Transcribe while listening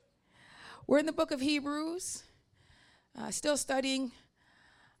We're in the book of Hebrews, still studying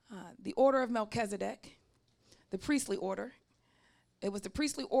the order of Melchizedek, the priestly order. It was the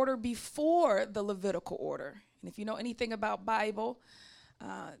priestly order before the Levitical order. And if you know anything about Bible,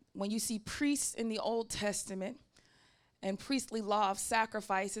 when you see priests in the Old Testament and priestly law of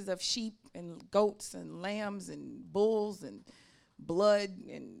sacrifices of sheep and goats and lambs and bulls and blood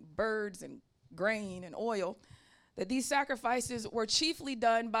and birds and grain and oil, that these sacrifices were chiefly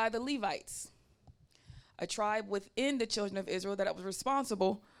done by the Levites, a tribe within the children of Israel that was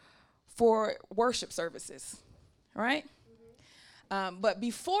responsible for worship services, right? But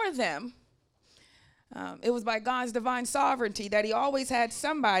before them, it was by God's divine sovereignty that he always had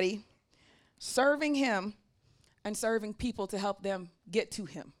somebody serving him and serving people to help them get to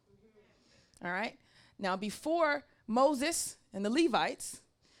him. All right? Now, before Moses and the Levites,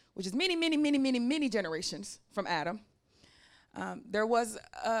 which is many generations from Adam, there was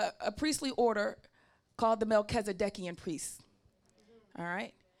a priestly order called the Melchizedekian priests. All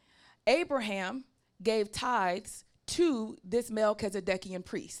right? Abraham gave tithes to this Melchizedekian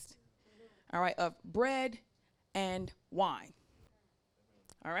priest, all right, of bread and wine.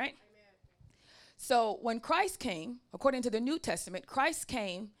 All right? So when Christ came, according to the New Testament, Christ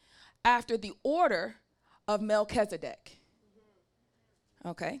came after the order of Melchizedek.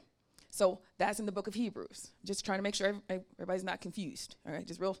 Okay? So that's in the book of Hebrews. Just trying to make sure everybody's not confused. All right?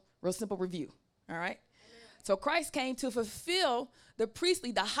 Just real simple review. All right? So Christ came to fulfill the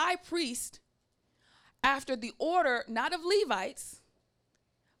high priest, after the order, not of Levites,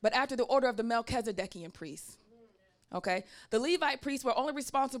 but after the order of the Melchizedekian priests. Okay? The Levite priests were only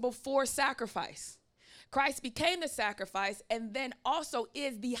responsible for sacrifice. Christ became the sacrifice and then also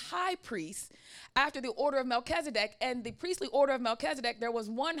is the high priest after the order of Melchizedek. And the priestly order of Melchizedek, there was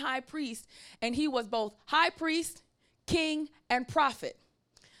one high priest, and he was both high priest, king, and prophet.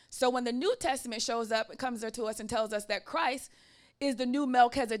 So when the New Testament shows up, it comes there to us and tells us that Christ is the new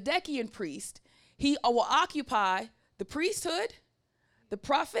Melchizedekian priest. He will occupy the priesthood, the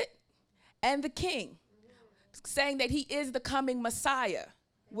prophet, and the king, saying that he is the coming Messiah,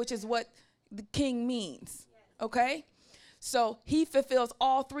 which is what the king means, okay? So he fulfills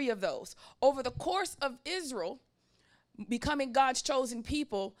all three of those. Over the course of Israel becoming God's chosen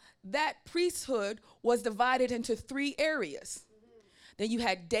people, that priesthood was divided into three areas. Then you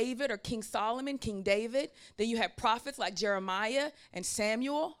had David, or King Solomon, King David. Then you had prophets like Jeremiah and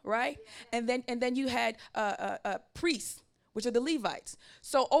Samuel, right? And then you had priests, which are the Levites.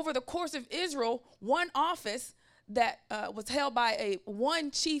 So over the course of Israel, one office that was held by one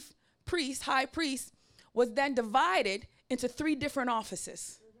chief priest, high priest, was then divided into three different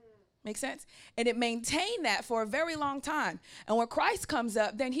offices. Make sense? And it maintained that for a very long time. And when Christ comes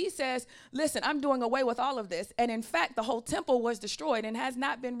up, then he says, listen, I'm doing away with all of this. And in fact, the whole temple was destroyed and has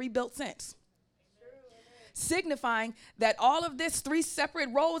not been rebuilt since. Signifying that all of this three separate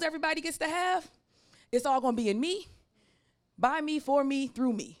roles everybody gets to have, it's all going to be in me, by me, for me,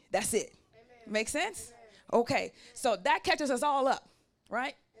 through me. That's it. Amen. Make sense? Amen. Okay. So that catches us all up,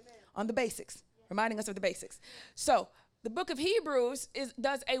 right? Amen. On the basics, reminding us of the basics. So the book of Hebrews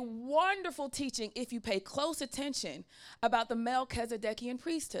does a wonderful teaching, if you pay close attention, about the Melchizedekian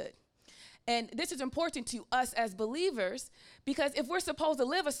priesthood. And this is important to us as believers, because if we're supposed to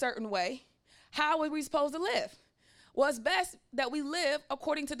live a certain way, how are we supposed to live? Well, it's best that we live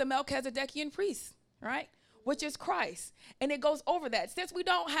according to the Melchizedekian priest, right? Which is Christ. And it goes over that. Since we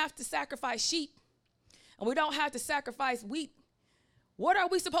don't have to sacrifice sheep and we don't have to sacrifice wheat, what are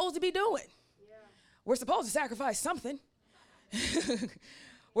we supposed to be doing? Yeah. We're supposed to sacrifice something.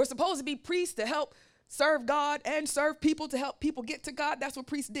 We're supposed to be priests to help serve God and serve people, to help people get to God. That's what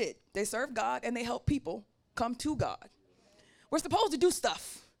priests did. They served God and they helped people come to God. We're supposed to do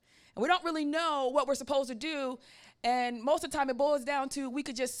stuff, and we don't really know what we're supposed to do. And most of the time it boils down to we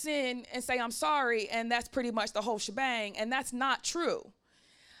could just sin and say, I'm sorry, and that's pretty much the whole shebang. And that's not true.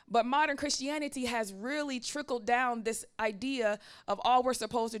 But modern Christianity has really trickled down this idea of all we're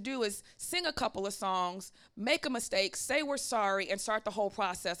supposed to do is sing a couple of songs, make a mistake, say we're sorry, and start the whole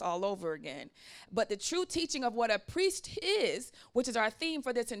process all over again. But the true teaching of what a priest is, which is our theme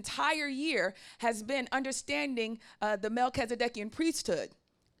for this entire year, has been understanding the Melchizedekian priesthood,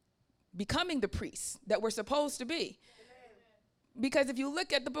 becoming the priests that we're supposed to be. Because if you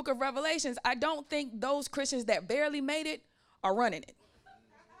look at the book of Revelations, I don't think those Christians that barely made it are running it.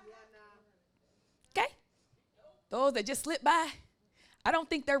 Okay? Those that just slip by, I don't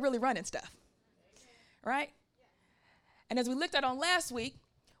think they're really running stuff. Right? And as we looked at on last week,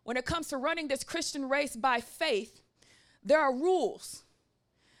 when it comes to running this Christian race by faith, there are rules.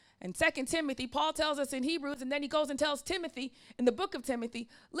 In 2 Timothy, Paul tells us in Hebrews, and then he goes and tells Timothy in the book of Timothy,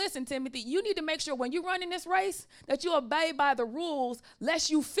 listen, Timothy, you need to make sure when you run in this race that you obey by the rules,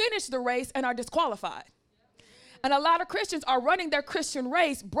 lest you finish the race and are disqualified. And a lot of Christians are running their Christian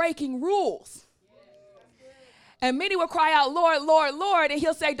race breaking rules. And many will cry out, Lord, Lord, Lord. And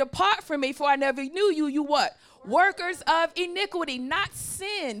he'll say, depart from me, for I never knew you. You what? Workers of iniquity, not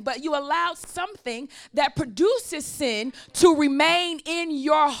sin, but you allowed something that produces sin to remain in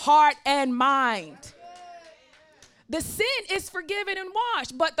your heart and mind. The sin is forgiven and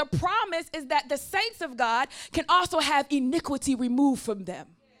washed, but the promise is that the saints of God can also have iniquity removed from them.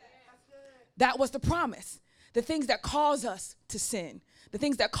 That was the promise. The things that cause us to sin, the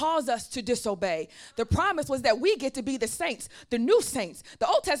things that cause us to disobey. The promise was that we get to be the saints, the new saints. The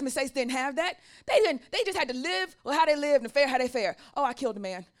Old Testament saints didn't have that. They didn't. They just had to live how they lived and fare how they fare. Oh, I killed a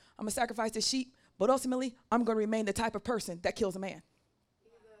man. I'm going to sacrifice this sheep, but ultimately, I'm going to remain the type of person that kills a man.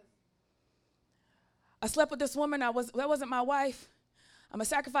 I slept with this woman. That wasn't my wife. I'm going to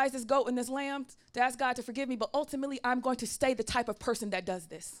sacrifice this goat and this lamb to ask God to forgive me, but ultimately, I'm going to stay the type of person that does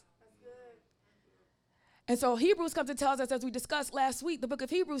this. And so Hebrews comes and tells us, as we discussed last week, the book of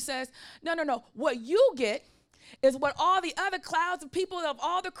Hebrews says, no. What you get is what all the other clouds of people, of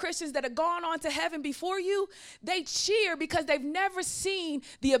all the Christians that have gone on to heaven before you, they cheer because they've never seen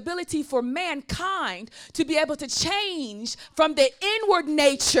the ability for mankind to be able to change from the inward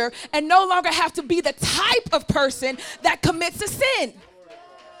nature and no longer have to be the type of person that commits a sin.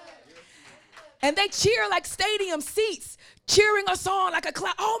 And they cheer like stadium seats, cheering us on like a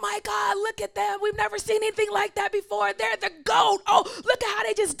cloud. Oh my God, look at them. We've never seen anything like that before. They're the GOAT. Oh, look at how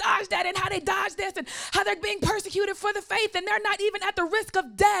they just dodged that and how they dodged this and how they're being persecuted for the faith and they're not even at the risk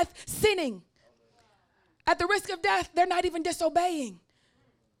of death sinning. At the risk of death, they're not even disobeying.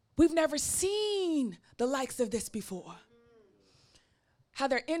 We've never seen the likes of this before. How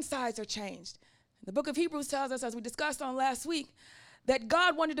their insides are changed. The book of Hebrews tells us, as we discussed on last week, that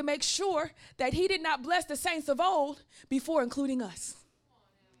God wanted to make sure that he did not bless the saints of old before including us.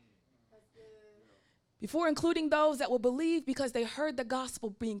 Before including those that will believe because they heard the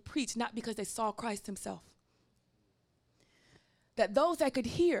gospel being preached, not because they saw Christ himself. That those that could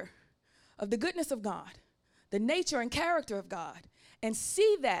hear of the goodness of God, the nature and character of God, and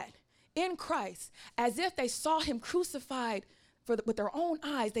see that in Christ as if they saw him crucified with their own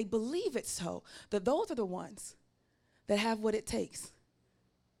eyes, they believe it so, that those are the ones that have what it takes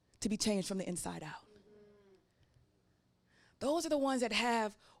to be changed from the inside out. Those are the ones that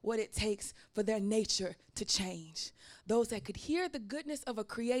have what it takes for their nature to change. Those that could hear the goodness of a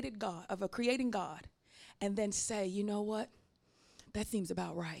creating God, and then say, you know what? That seems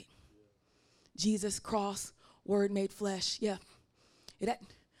about right. Jesus, cross, word made flesh. Yeah, that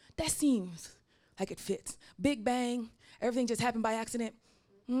seems like it fits. Big bang, everything just happened by accident.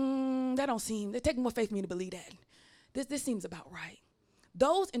 That don't seem, it takes more faith for me to believe that. This seems about right.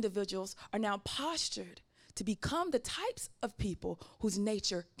 Those individuals are now postured to become the types of people whose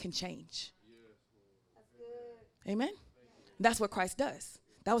nature can change. That's good. Amen? That's what Christ does.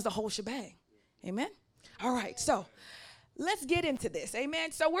 That was the whole shebang. Amen? All right, so let's get into this.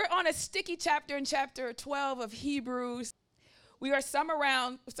 Amen? So we're on a sticky chapter in chapter 12 of Hebrews. We are somewhere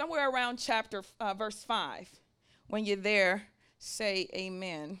around chapter verse 5. When you're there, say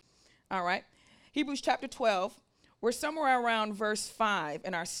amen. All right. Hebrews chapter 12. We're somewhere around verse 5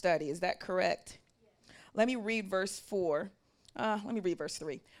 in our study. Is that correct? Yes. Let me read verse 4. Let me read verse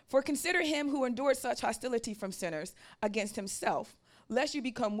 3. For consider him who endured such hostility from sinners against himself, lest you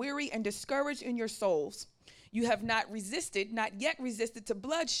become weary and discouraged in your souls. You have not yet resisted to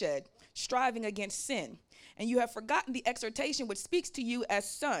bloodshed, striving against sin. And you have forgotten the exhortation which speaks to you as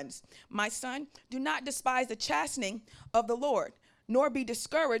sons. My son, do not despise the chastening of the Lord, nor be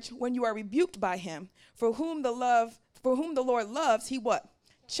discouraged when you are rebuked by him. For whom the Lord loves, he what?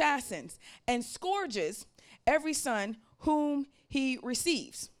 Chastens and scourges every son whom he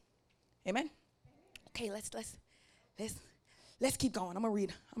receives. Amen. Okay, let's keep going.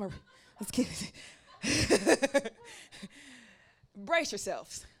 Let's keep brace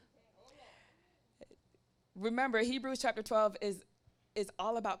yourselves. Remember, Hebrews chapter 12 is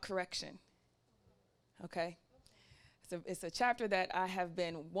all about correction. Okay? It's a chapter that I have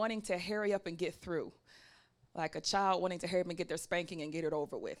been wanting to hurry up and get through. Like a child wanting to hurry up and get their spanking and get it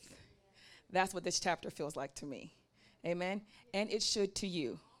over with. That's what this chapter feels like to me. Amen? And it should to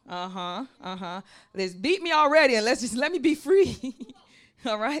you. Let's beat me already and let me be free.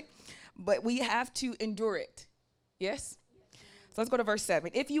 All right? But we have to endure it. Yes? So let's go to verse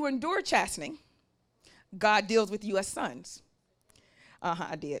 7. If you endure chastening, God deals with you as sons.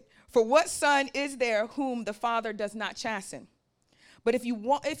 I did. For what son is there whom the Father does not chasten? But if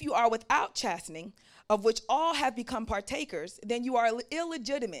you are without chastening, of which all have become partakers, then you are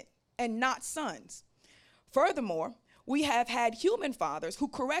illegitimate and not sons. Furthermore, we have had human fathers who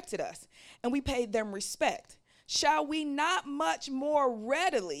corrected us, and we paid them respect. Shall we not much more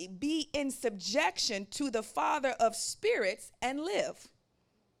readily be in subjection to the Father of spirits and live?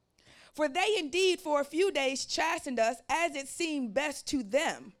 For they indeed for a few days chastened us as it seemed best to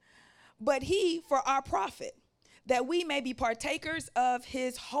them, but he for our profit, that we may be partakers of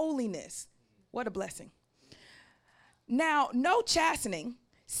his holiness. What a blessing. Now, no chastening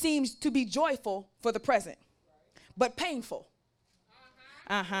seems to be joyful for the present, but painful.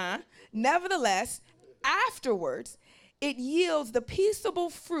 Nevertheless, afterwards, it yields the peaceable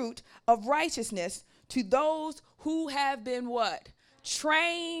fruit of righteousness to those who have been what?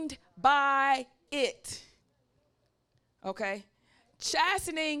 Trained by it. Okay?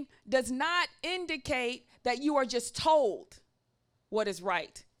 Chastening does not indicate that you are just told what is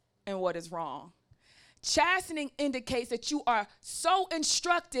right and what is wrong. Chastening indicates that you are so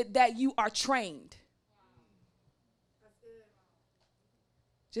instructed that you are trained.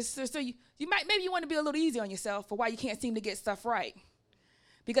 Just so you might, maybe you want to be a little easy on yourself for why you can't seem to get stuff right.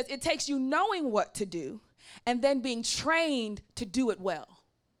 Because it takes you knowing what to do and then being trained to do it well.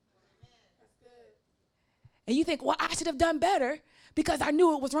 And you think, well, I should have done better because I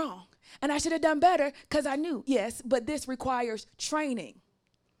knew it was wrong. And I should have done better because I knew. Yes, but this requires training.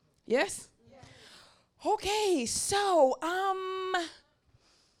 Yes? Okay, so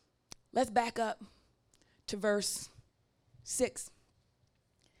let's back up to verse 6.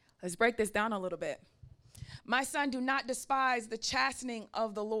 Let's break this down a little bit. My son, do not despise the chastening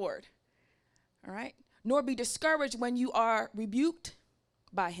of the Lord, all right? Nor be discouraged when you are rebuked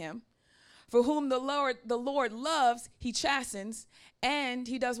by him. For whom the Lord loves, he chastens, and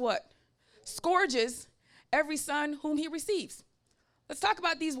he does what? Scourges every son whom he receives. Let's talk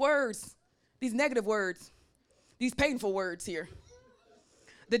about these words, these negative words, these painful words here.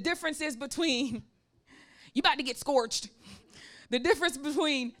 The difference is between, you about to get scorched. The difference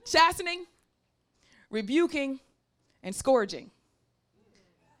between chastening, rebuking, and scourging.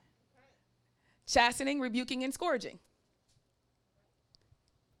 Chastening, rebuking, and scourging.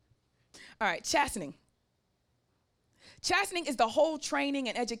 All right, chastening. Chastening is the whole training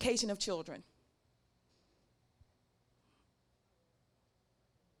and education of children.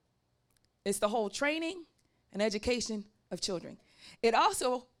 It's the whole training and education of children. It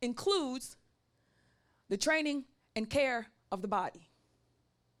also includes the training and care of the body.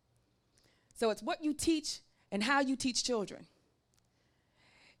 So it's what you teach and how you teach children.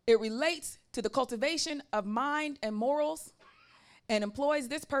 It relates to the cultivation of mind and morals and employs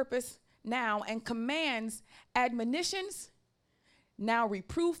this purpose now and commands admonitions, now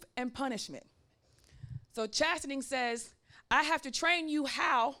reproof and punishment. So chastening says, I have to train you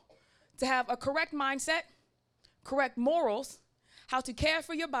how to have a correct mindset, correct morals, how to care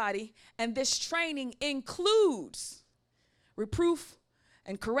for your body, and this training includes reproof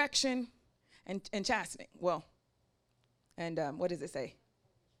and correction and chastening. Well, and what does it say?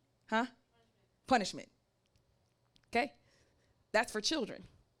 Punishment. Okay? That's for children.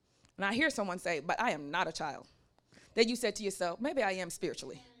 And I hear someone say, but I am not a child. Then you said to yourself, maybe I am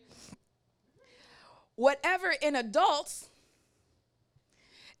spiritually. Whatever in adults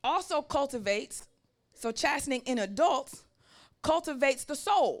also cultivates, so chastening in adults cultivates the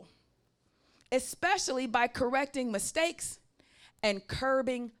soul, especially by correcting mistakes and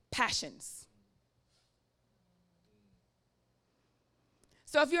curbing passions.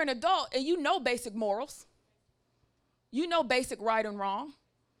 So if you're an adult and you know basic morals, you know basic right and wrong,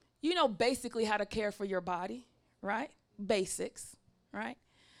 you know basically how to care for your body, right? Basics, right?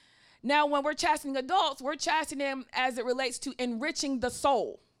 Now, when we're chastening adults, we're chastening them as it relates to enriching the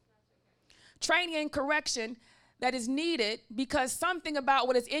soul. Training and correction that is needed because something about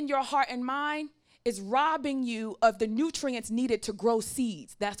what is in your heart and mind is robbing you of the nutrients needed to grow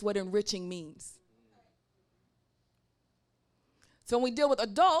seeds. That's what enriching means. So when we deal with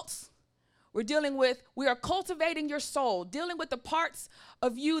adults, we are cultivating your soul, dealing with the parts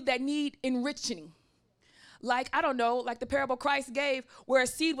of you that need enriching. Like, I don't know, like the parable Christ gave where a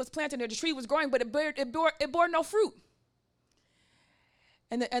seed was planted and the tree was growing, but it bore no fruit.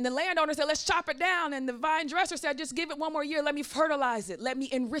 And the landowner said, let's chop it down. And the vine dresser said, just give it one more year. Let me fertilize it. Let me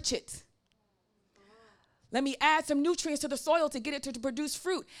enrich it. Let me add some nutrients to the soil to get it to produce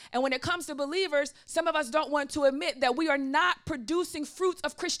fruit. And when it comes to believers, some of us don't want to admit that we are not producing fruits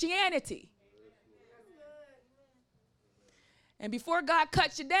of Christianity. And before God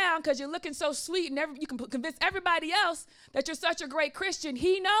cuts you down because you're looking so sweet and you can convince everybody else that you're such a great Christian,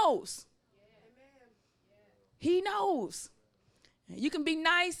 he knows. He knows. You can be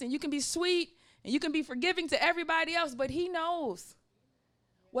nice and you can be sweet and you can be forgiving to everybody else, but he knows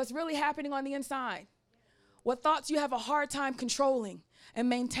what's really happening on the inside. What thoughts you have a hard time controlling and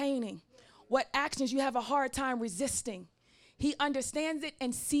maintaining. What actions you have a hard time resisting. He understands it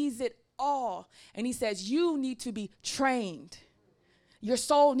and sees it all. And he says, you need to be trained. Your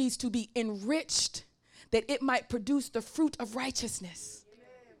soul needs to be enriched that it might produce the fruit of righteousness.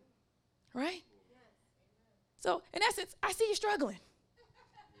 Right? So, in essence, I see you struggling.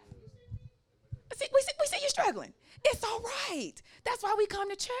 We see you struggling. It's all right. That's why we come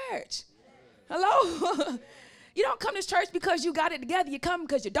to church. Hello? You don't come to church because you got it together. You come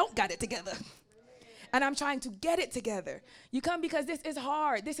because you don't got it together. And I'm trying to get it together. You come because this is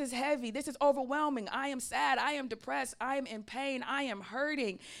hard. This is heavy. This is overwhelming. I am sad. I am depressed. I am in pain. I am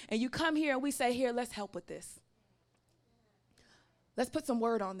hurting. And you come here and we say, here, let's help with this. Let's put some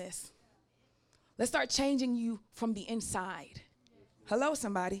word on this. Let's start changing you from the inside. Hello,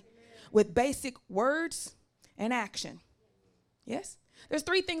 somebody. With basic words and action. Yes? There's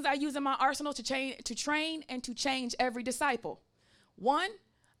 3 things I use in my arsenal to train and to change every disciple. 1,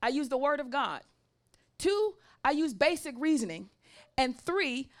 I use the word of God. 2, I use basic reasoning. And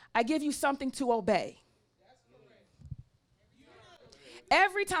 3, I give you something to obey.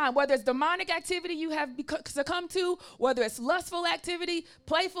 Every time, whether it's demonic activity you have succumbed to, whether it's lustful activity,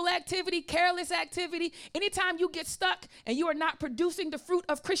 playful activity, careless activity, anytime you get stuck and you are not producing the fruit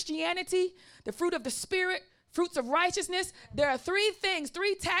of Christianity, the fruit of the Spirit, fruits of righteousness, there are 3 things,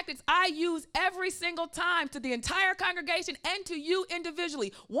 3 tactics I use every single time to the entire congregation and to you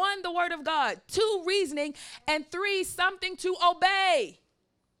individually. 1, the word of God. 2, reasoning. And 3, something to obey.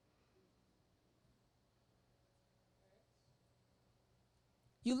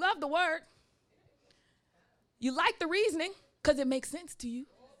 You love the word. You like the reasoning because it makes sense to you.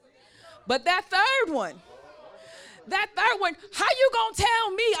 But that third one, how you gonna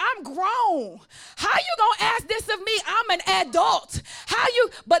tell me I'm grown? How you gonna ask this of me? I'm an adult.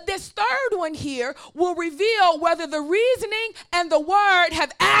 But this third one here will reveal whether the reasoning and the word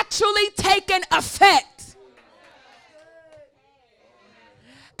have actually taken effect.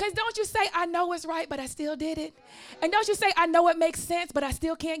 Because don't you say, I know it's right, but I still did it. And don't you say, I know it makes sense, but I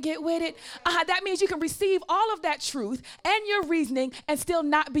still can't get with it. That means you can receive all of that truth and your reasoning and still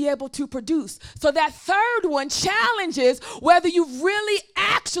not be able to produce. So that third one challenges whether you really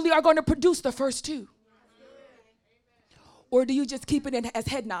actually are going to produce the first 2. Or do you just keep it in as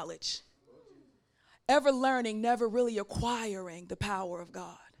head knowledge? Ever learning, never really acquiring the power of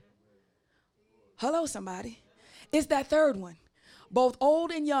God. Hello, somebody. It's that third one. Both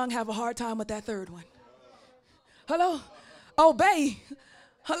old and young have a hard time with that third one. Hello? Obey.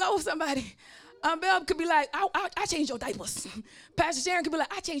 Hello, somebody. Bill could be like, I changed your diapers. Pastor Sharon could be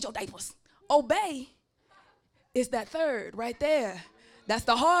like, I changed your diapers. Obey is that third right there. That's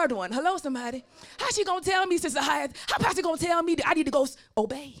the hard one. Hello, somebody. How she going to tell me, Sister Hyatt? How Pastor going to tell me that I need to go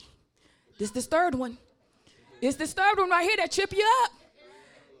obey? This third one. It's this third one right here that trip you up.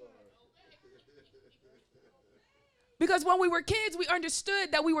 Because when we were kids, we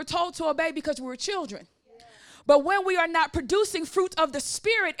understood that we were told to obey because we were children. But when we are not producing fruit of the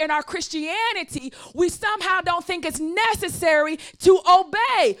Spirit in our Christianity, we somehow don't think it's necessary to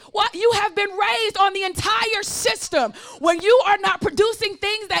obey. What you have been raised on the entire system. When you are not producing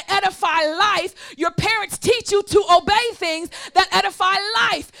things that edify life, your parents teach you to obey things that edify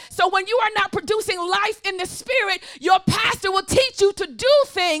life. So when you are not producing life in the Spirit, your pastor will teach you to do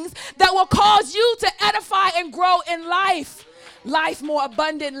things that will cause you to edify and grow in life more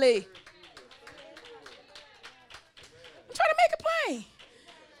abundantly. I'm trying to make it plain.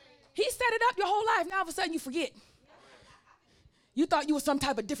 He set it up your whole life. Now all of a sudden you forget. You thought you were some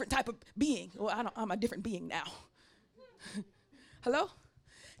different type of being. Well, I'm a different being now. Hello?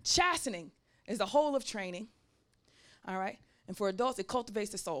 Chastening is the whole of training. All right? And for adults, it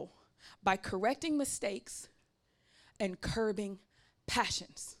cultivates the soul by correcting mistakes and curbing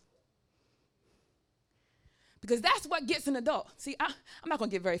passions. Because that's what gets an adult. See, I'm not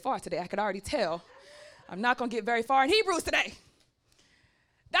going to get very far today. I could already tell. I'm not going to get very far in Hebrews today.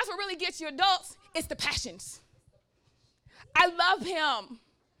 That's what really gets you adults. It's the passions. I love him.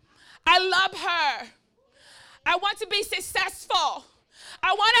 I love her. I want to be successful.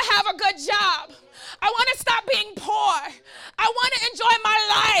 I want to have a good job. I want to stop being poor. I want to enjoy my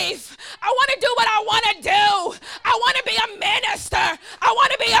life. I want to do what I want to do. I want to be a minister. I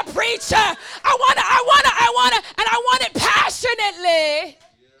want to be a preacher. I want to, and I want it passionately.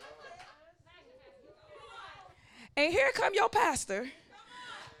 And here come your pastor,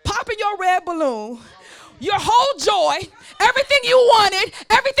 popping your red balloon. your whole joy, everything you wanted,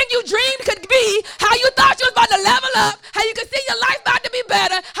 everything you dreamed could be, how you thought you was about to level up, how you could see your life about to be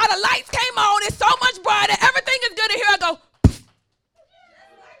better, how the lights came on, it's so much brighter, everything is good, and here I go.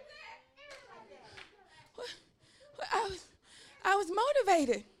 I was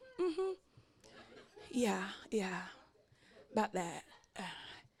motivated. Yeah, about that.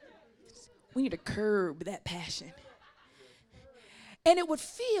 We need to curb that passion. And it would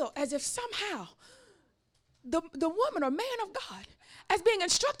feel as if somehow the woman or man of God, as being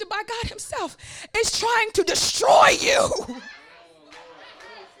instructed by God himself, is trying to destroy you.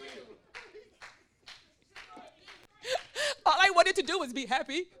 All I wanted to do was be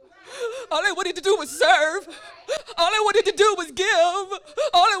happy. All I wanted to do was serve. All I wanted to do was give.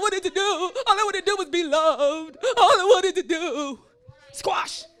 All I wanted to do was be loved. All I wanted to do.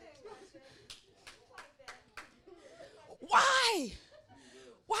 Squash. Why?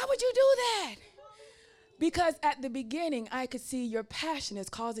 Why would you do that? Because at the beginning, I could see your passion is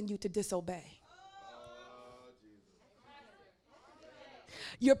causing you to disobey.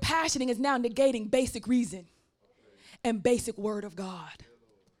 Your passioning is now negating basic reason and basic word of God.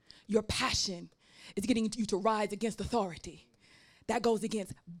 Your passion is getting you to rise against authority. That goes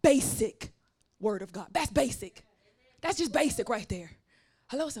against basic word of God. That's basic. That's just basic right there.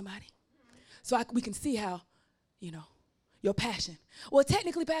 Hello, somebody. So we can see how, your passion. Well,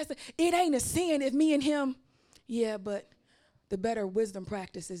 technically, Pastor, it ain't a sin if me and him. Yeah, but the better wisdom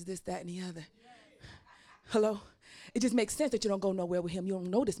practice is this, that, and the other. Hello? It just makes sense that you don't go nowhere with him. You don't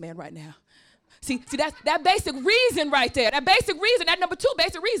know this man right now. See, that's that basic reason right there. That basic reason, that number 2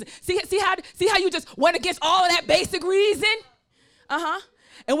 basic reason. See how you just went against all of that basic reason?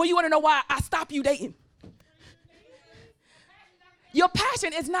 And when you want to know why I stop you dating. Your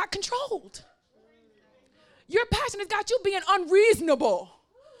passion is not controlled. Your passion has got you being unreasonable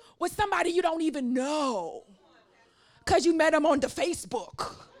with somebody you don't even know because you met them on the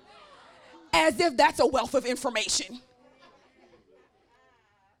Facebook, as if that's a wealth of information.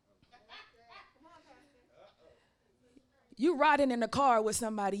 You riding in the car with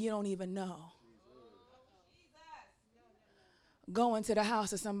somebody you don't even know. Going to the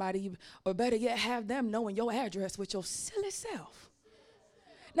house of somebody, or better yet, have them knowing your address with your silly self.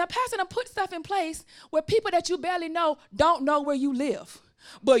 Now, Pastor done put stuff in place where people that you barely know don't know where you live.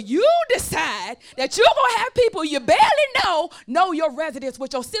 But you decide that you're going to have people you barely know your residence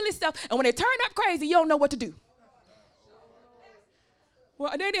with your silly self. And when they turn up crazy, you don't know what to do.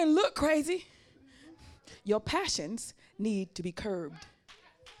 Well, they didn't look crazy. Your passions need to be curbed.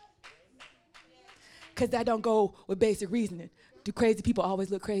 Because that don't go with basic reasoning. Do crazy people always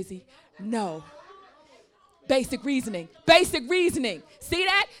look crazy? No. Basic reasoning. Basic reasoning. See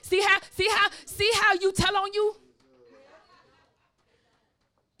that? See how you tell on you?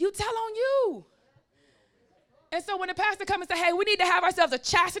 You tell on you. And so when the pastor comes and say, hey, we need to have ourselves a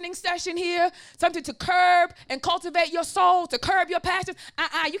chastening session here, something to curb and cultivate your soul, to curb your passions.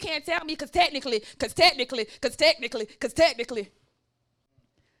 You can't tell me because technically.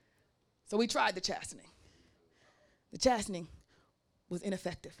 So we tried the chastening. The chastening was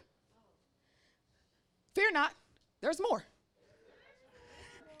ineffective. Fear not, there's more.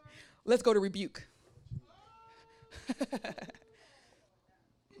 Let's go to rebuke.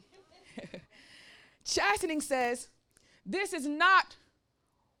 Chastening says, this is not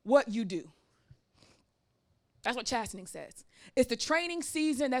what you do. That's what chastening says. It's the training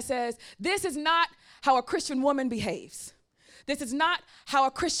season that says, this is not how a Christian woman behaves. This is not how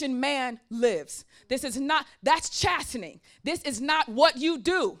a Christian man lives. That's chastening. This is not what you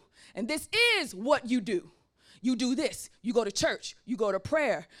do. And this is what you do. You do this. You go to church. You go to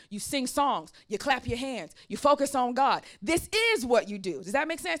prayer. You sing songs. You clap your hands. You focus on God. This is what you do. Does that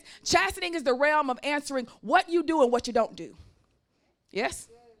make sense? Chastening is the realm of answering what you do and what you don't do. Yes?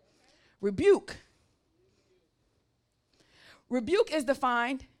 Rebuke. Rebuke is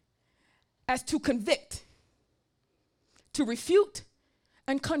defined as to convict, to refute,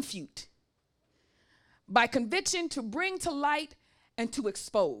 and confute. By conviction, to bring to light and to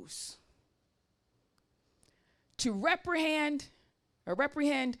expose. To reprehend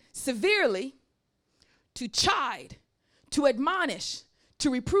severely, to chide, to admonish,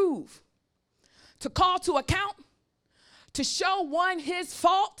 to reprove, to call to account, to show one his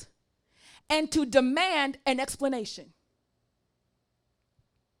fault, and to demand an explanation.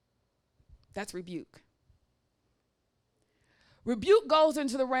 That's rebuke. Rebuke goes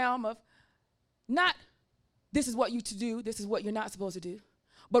into the realm of not this is what you to do, this is what you're not supposed to do,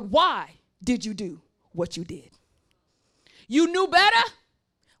 but why did you do what you did? You knew better?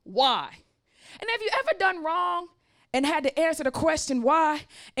 Why? And have you ever done wrong and had to answer the question why,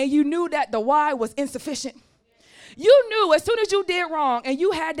 and you knew that the why was insufficient. You knew as soon as you did wrong and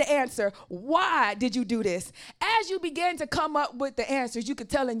you had to answer, why did you do this? As you began to come up with the answers, you could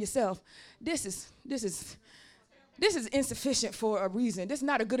tell in yourself, this is insufficient for a reason. This is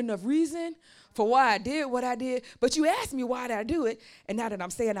not a good enough reason for why I did what I did. But you asked me why did I do it, and now that I'm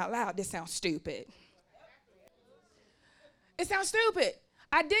saying out loud, this sounds stupid. It sounds stupid.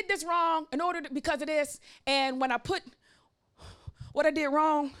 I did this wrong because of this, and when I put what I did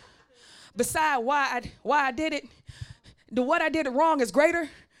wrong beside why I did it, the what I did it wrong is greater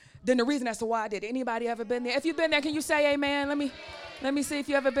than the reason as to why I did it. Anybody ever been there? If you've been there, can you say amen? Let me see if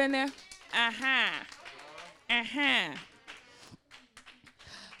you ever been there.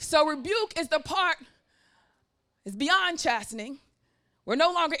 So rebuke is the part, it's beyond chastening. We're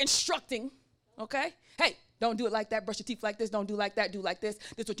no longer instructing, okay? Hey, don't do it like that, brush your teeth like this, don't do like that, do like this.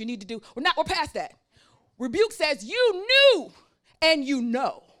 This is what you need to do. We're past that. Rebuke says you knew and you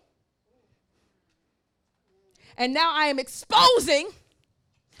know. And now I am exposing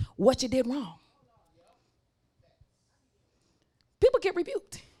what you did wrong. People get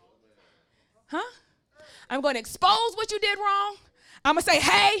rebuked. Huh? I'm going to expose what you did wrong. I'm going to say,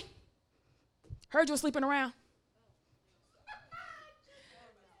 hey, heard you were sleeping around.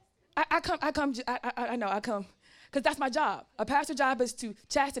 I come, because that's my job. A pastor's job is to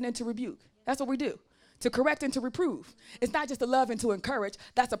chasten and to rebuke. That's what we do, to correct and to reprove. It's not just to love and to encourage.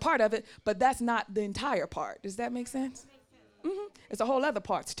 That's a part of it, but that's not the entire part. Does that make sense? Mm-hmm. It's a whole other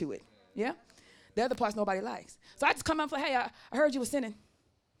parts to it, yeah? The other parts nobody likes. So I just come up and say, hey, I heard you were sinning.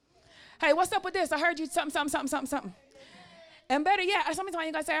 Hey, what's up with this? I heard you something. And better yet, sometimes you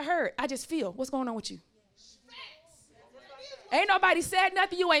ain't gonna say I heard. I just feel. What's going on with you? Ain't nobody said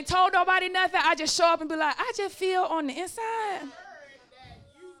nothing. You ain't told nobody nothing. I just show up and be like, I just feel on the inside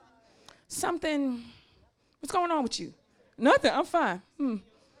something. What's going on with you? Nothing. I'm fine.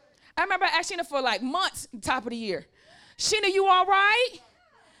 I remember asking her for like months at the top of the year. Sheena, you all right?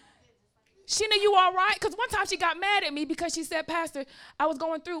 Sheena, you all right? Because one time she got mad at me because she said, Pastor, I was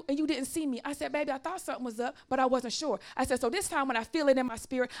going through and you didn't see me. I said, baby, I thought something was up, but I wasn't sure. I said, so this time when I feel it in my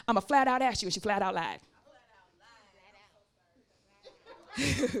spirit, I'm going to flat out ask you. And she flat out lied.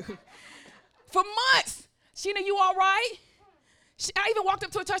 For months. Sheena, you all right? I even walked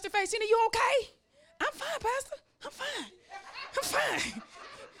up to her, touched her face. Sheena, you okay? I'm fine, Pastor. I'm fine.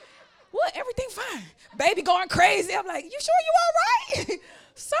 What? Everything fine. Baby going crazy. I'm like, you sure you all right?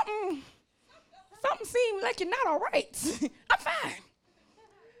 Something seems like you're not all right. I'm fine.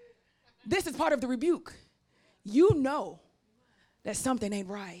 This is part of the rebuke. You know that something ain't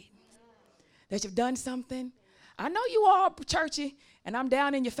right, that you've done something. I know you all churchy, and I'm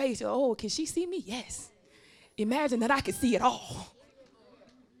down in your face. Oh, can she see me? Yes. Imagine that I can see it all.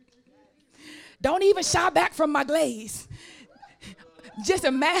 Don't even shy back from my glaze. Just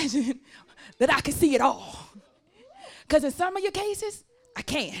imagine that I can see it all. Because in some of your cases, I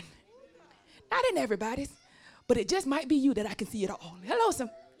can. Not in everybody's, but it just might be you that I can see it all. Hello,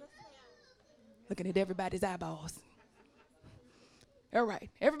 looking at everybody's eyeballs. All right.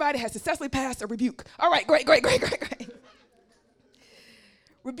 Everybody has successfully passed a rebuke. All right, great.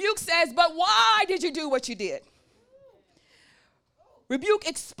 Rebuke says, but why did you do what you did? Rebuke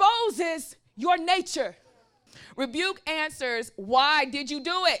exposes your nature. Rebuke answers, why did you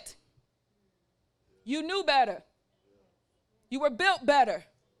do it? You knew better. You were built better.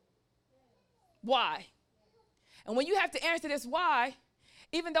 Why? And when you have to answer this why,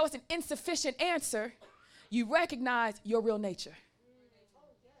 even though it's an insufficient answer, you recognize your real nature.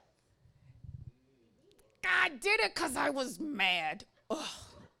 I did it because I was mad. Ugh.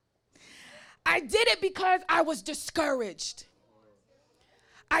 I did it because I was discouraged.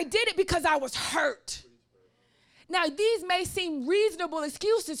 I did it because I was hurt. Now, these may seem reasonable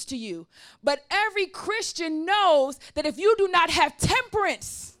excuses to you, but every Christian knows that if you do not have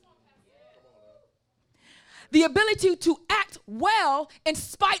temperance, the ability to act well in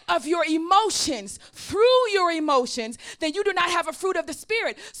spite of your emotions, through your emotions, then you do not have a fruit of the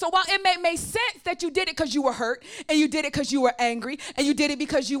Spirit. So while it may make sense that you did it because you were hurt, and you did it because you were angry, and you did it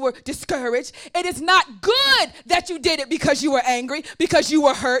because you were discouraged, it is not good that you did it because you were angry, because you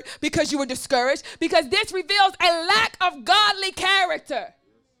were hurt, because you were discouraged, because this reveals a lack of godly character.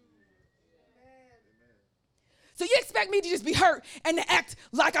 So you expect me to just be hurt and to act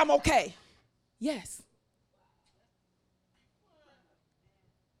like I'm okay? Yes.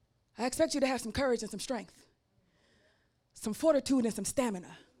 I expect you to have some courage and some strength, some fortitude and some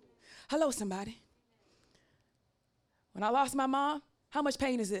stamina. Hello, somebody. When I lost my mom, how much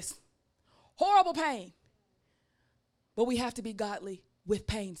pain is this? Horrible pain. But we have to be godly with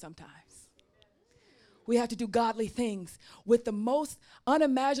pain sometimes. We have to do godly things with the most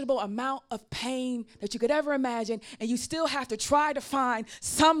unimaginable amount of pain that you could ever imagine, and you still have to try to find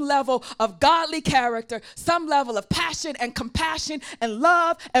some level of godly character, some level of passion and compassion and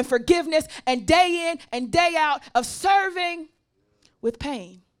love and forgiveness and day in and day out of serving with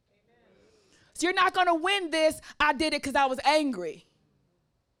pain. So you're not going to win this, I did it because I was angry.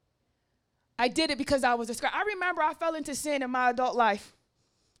 I did it because I was discouraged. I remember I fell into sin in my adult life.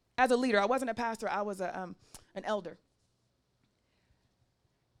 As a leader, I wasn't a pastor, I was an elder.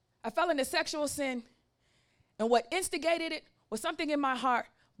 I fell into sexual sin, and what instigated it was something in my heart,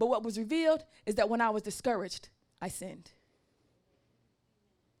 but what was revealed is that when I was discouraged, I sinned.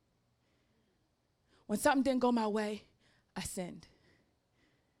 When something didn't go my way, I sinned.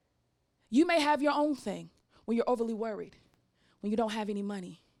 You may have your own thing when you're overly worried, when you don't have any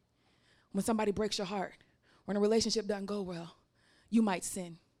money, when somebody breaks your heart, when a relationship doesn't go well, you might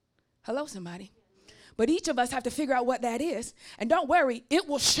sin. Hello, somebody. But each of us have to figure out what that is. And don't worry, it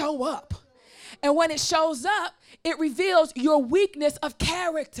will show up. And when it shows up, it reveals your weakness of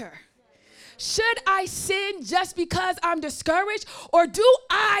character. Should I sin just because I'm discouraged? Or do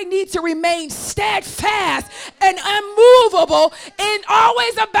I need to remain steadfast and unmovable and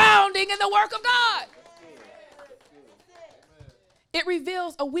always abounding in the work of God? It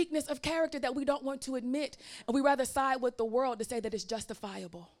reveals a weakness of character that we don't want to admit. And we rather side with the world to say that it's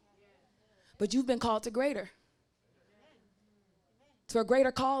justifiable. But you've been called to greater, to a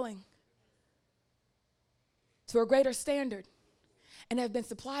greater calling, to a greater standard, and have been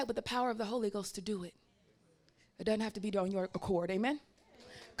supplied with the power of the Holy Ghost to do it. It doesn't have to be on your accord, amen?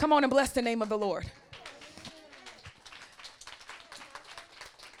 Come on and bless the name of the Lord.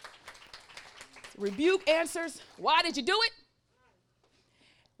 Rebuke answers, why did you do it?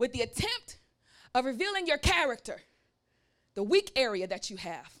 With the attempt of revealing your character, the weak area that you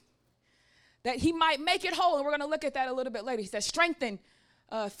have. That he might make it whole. And we're going to look at that a little bit later. He says, strengthen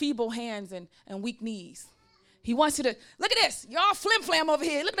feeble hands and weak knees. He wants you to, look at this. You're all flim-flam over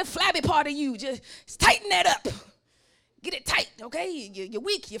here. Look at the flabby part of you. Just tighten that up. Get it tight, okay? You're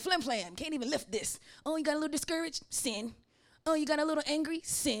weak. You're flim-flam. Can't even lift this. Oh, you got a little discouraged? Sin. Oh, you got a little angry?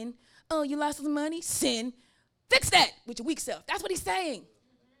 Sin. Oh, you lost some money? Sin. Fix that with your weak self. That's what he's saying.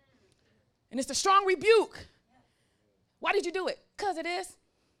 And it's a strong rebuke. Why did you do it? Because it is.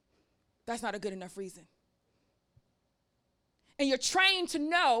 That's not a good enough reason. And you're trained to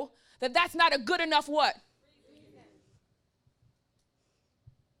know that that's not a good enough what?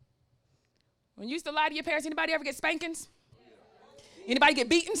 When you used to lie to your parents, anybody ever get spankings? Anybody get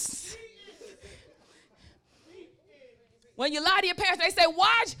beatings? When you lie to your parents, they say,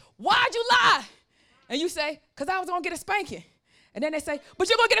 why'd you lie? And you say, because I was going to get a spanking. And then they say, but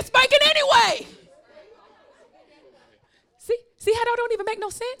you're going to get a spanking anyway. See how that don't even make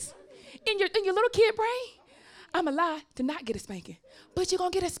no sense? In your little kid brain, I'm a lie to not get a spanking. But you're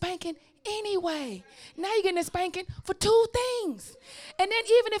going to get a spanking anyway. Now you're getting a spanking for two things. And then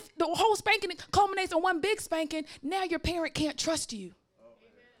even if the whole spanking culminates in one big spanking, now your parent can't trust you.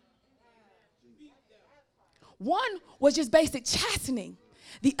 One was just basic chastening.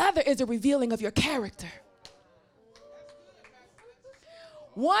 The other is a revealing of your character.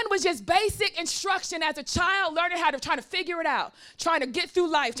 One was just basic instruction as a child, learning how to try to figure it out, trying to get through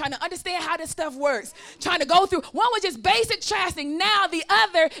life, trying to understand how this stuff works, trying to go through. One was just basic chastening. Now the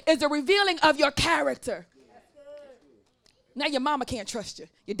other is the revealing of your character. Now your mama can't trust you.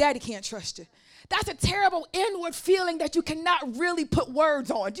 Your daddy can't trust you. That's a terrible inward feeling that you cannot really put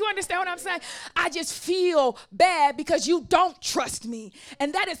words on. Do you understand what I'm saying? I just feel bad because you don't trust me.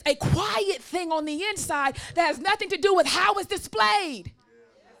 And that is a quiet thing on the inside that has nothing to do with how it's displayed.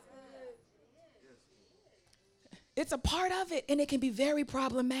 It's a part of it, and it can be very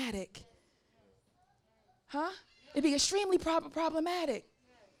problematic. Huh? It'd be extremely problematic.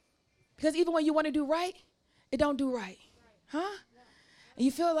 Because even when you want to do right, it don't do right. Huh? And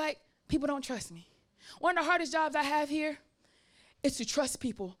you feel like people don't trust me. One of the hardest jobs I have here is to trust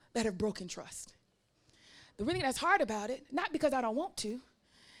people that have broken trust. The thing that's hard about it, not because I don't want to,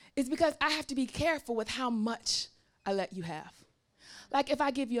 is because I have to be careful with how much I let you have. Like if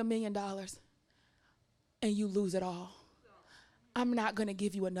I give you $1 million, and you lose it all, I'm not going to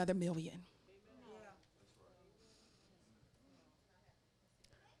give you another $1 million.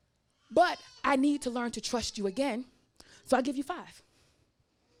 But I need to learn to trust you again, so I give you $5.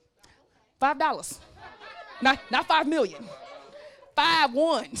 $5. Not 5 million. 5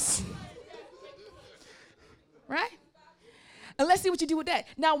 ones. Right? And let's see what you do with that.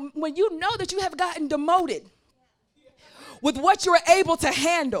 Now, when you know that you have gotten demoted with what you're able to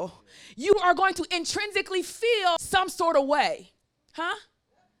handle, you are going to intrinsically feel some sort of way. Huh?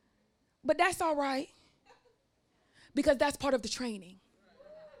 But that's all right. because that's part of the training.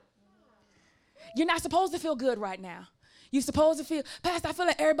 You're not supposed to feel good right now. You're supposed to feel, Pastor, I feel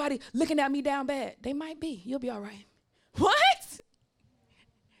like everybody looking at me down bad. They might be. You'll be all right. What?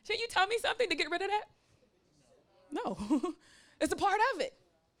 Should you tell me something to get rid of that? No. It's a part of it.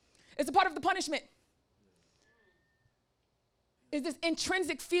 It's a part of the punishment. It's this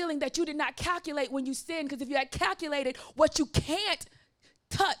intrinsic feeling that you did not calculate when you sin, because if you had calculated what you can't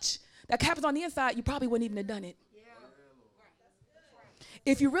touch that happens on the inside, you probably wouldn't even have done it.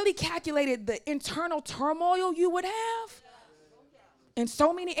 If you really calculated the internal turmoil you would have in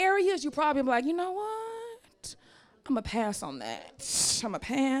so many areas, you probably be like, you know what? I'm going to pass on that. I'm going to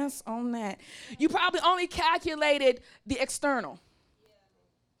pass on that. You probably only calculated the external.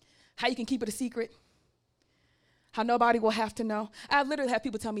 How you can keep it a secret. How nobody will have to know. I literally have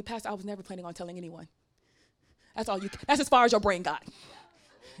people tell me, Pastor, I was never planning on telling anyone. That's as far as your brain got.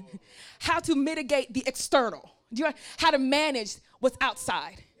 How to mitigate the external. How to manage what's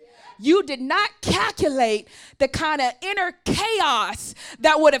outside. You did not calculate the kind of inner chaos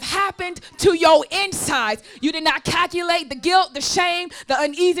that would have happened to your insides. You did not calculate the guilt, the shame, the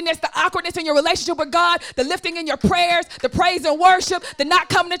uneasiness, the awkwardness in your relationship with God, the lifting in your prayers, the praise and worship, the not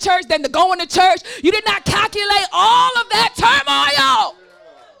coming to church, then the going to church. You did not calculate all of that turmoil.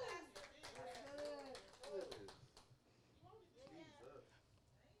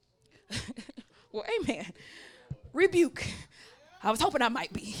 Well, amen. Rebuke. I was hoping I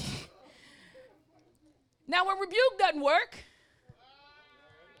might be. Now, when rebuke doesn't work,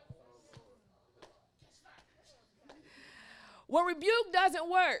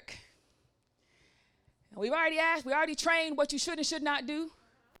 and we've already asked, we already trained what you should and should not do.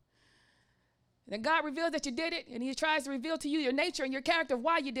 And then God reveals that you did it, and he tries to reveal to you your nature and your character of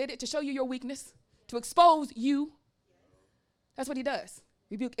why you did it, to show you your weakness, to expose you. That's what he does.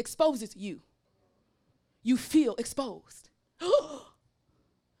 Rebuke exposes you. You feel exposed.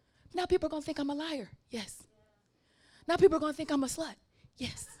 Now people are going to think I'm a liar. Yes. Now people are going to think I'm a slut.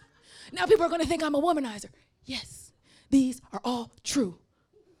 Yes. Now people are going to think I'm a womanizer. Yes. These are all true.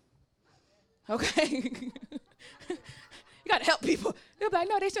 Okay? You got to help people. They'll be like,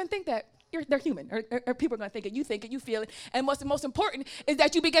 no, they shouldn't think that. They're human. Or people are going to think it. You think it. You feel it. And most important is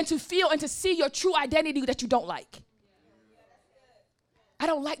that you begin to feel and to see your true identity that you don't like. I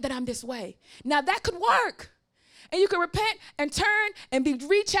don't like that I'm this way. Now that could work. And you can repent and turn and be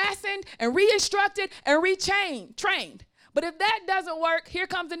re-chastened and re-instructed and trained. But if that doesn't work, here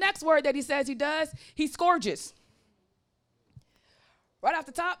comes the next word that he says he does. He scourges. Right off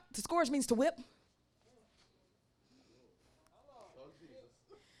the top, to scourge means to whip.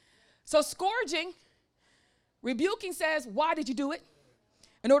 So scourging, rebuking says, why did you do it?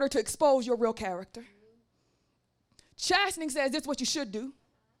 In order to expose your real character. Chastening says, this is what you should do,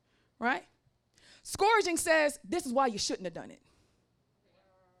 right? Scourging says, this is why you shouldn't have done it.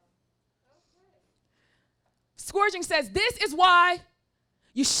 Scourging says, this is why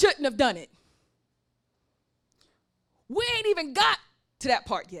you shouldn't have done it. We ain't even got to that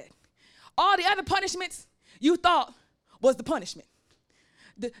part yet. All the other punishments you thought was the punishment.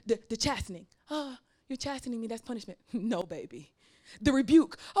 The chastening. Oh, you're chastening me, that's punishment. No, baby. The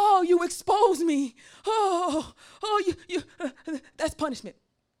rebuke. Oh, you expose me. Oh, you that's punishment.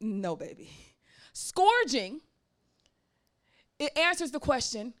 No, baby. Scourging, it answers the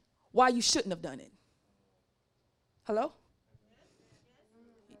question why you shouldn't have done it. Hello?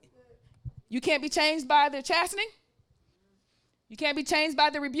 You can't be changed by the chastening? You can't be changed by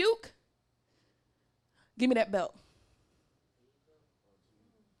the rebuke? Give me that belt.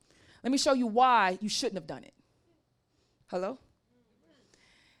 Let me show you why you shouldn't have done it. Hello?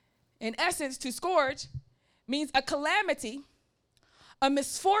 In essence, to scourge means a calamity, a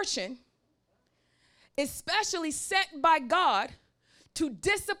misfortune, especially sent by God to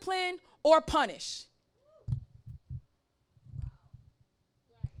discipline or punish.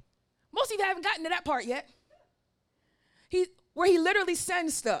 Most of you haven't gotten to that part yet. Where he literally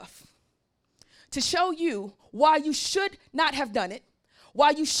sends stuff to show you why you should not have done it,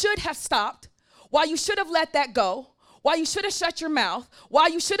 why you should have stopped, why you should have let that go, why you should have shut your mouth, why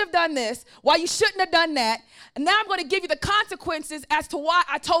you should have done this, why you shouldn't have done that. And now I'm going to give you the consequences as to why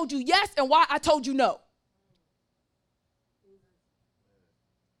I told you yes and why I told you no.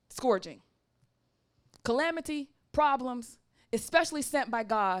 Scourging. Calamity, problems, especially sent by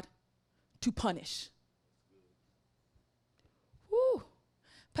God to punish. Woo.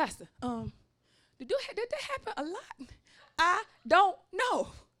 Pastor, did that happen a lot? I don't know.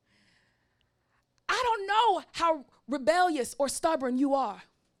 I don't know how rebellious or stubborn you are.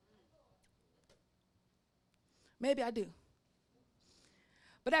 Maybe I do.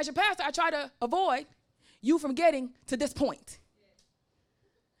 But as your pastor, I try to avoid you from getting to this point.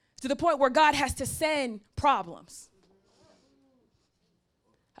 To the point where God has to send problems.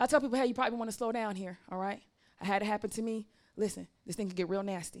 I tell people, hey, you probably want to slow down here, all right? I had it happen to me. Listen, this thing can get real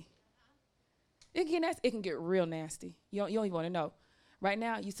nasty. It can get nasty. It can get real nasty. You don't even want to know. Right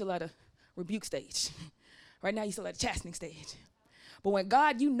now, you still at a rebuke stage. Right now, you still at a chastening stage. But when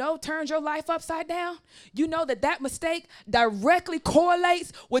God, turns your life upside down, you know that mistake directly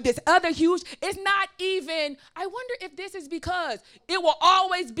correlates with this other huge. It's not even, I wonder if this is because it will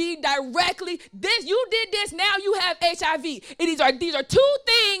always be directly, this, you did this, now you have HIV. These are two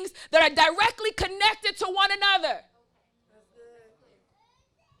things that are directly connected to one another.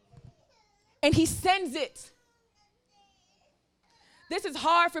 And he sends it. This is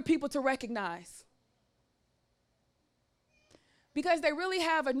hard for people to recognize. Because they really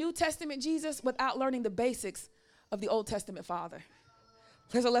have a New Testament Jesus without learning the basics of the Old Testament Father.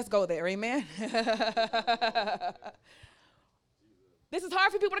 So let's go there, amen? This is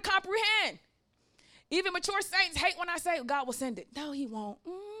hard for people to comprehend. Even mature saints hate when I say God will send it. No, he won't.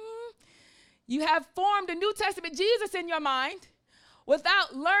 You have formed a New Testament Jesus in your mind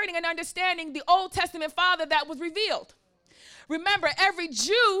without learning and understanding the Old Testament Father that was revealed. Remember, every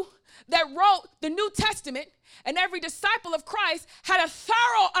Jew that wrote the New Testament and every disciple of Christ had a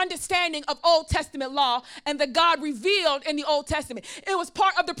thorough understanding of Old Testament law and the God revealed in the Old Testament. It was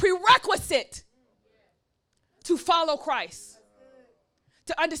part of the prerequisite to follow Christ,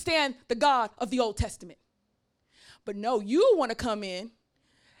 to understand the God of the Old Testament. But no, you want to come in,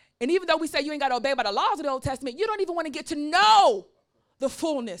 and even though we say you ain't got to obey by the laws of the Old Testament, you don't even want to get to know the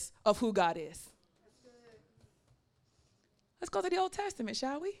fullness of who God is. Let's go to the Old Testament,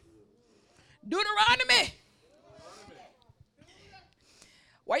 shall we? Deuteronomy.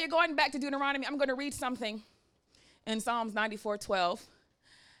 While you're going back to Deuteronomy, I'm going to read something in Psalms 94:12.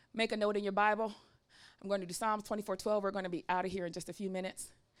 Make a note in your Bible. I'm going to do Psalms 24:12. We're going to be out of here in just a few minutes.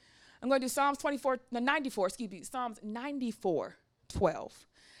 I'm going to do Psalms 94:12.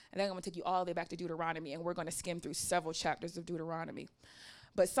 And then I'm going to take you all the way back to Deuteronomy, and we're going to skim through several chapters of Deuteronomy.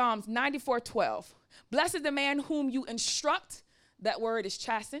 But Psalms 94:12. Blessed is the man whom you instruct, that word is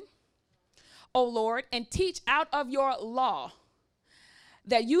chasten, O Lord, and teach out of your law,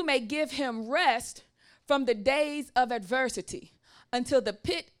 that you may give him rest from the days of adversity, until the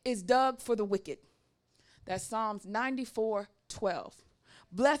pit is dug for the wicked. That's Psalms 94:12.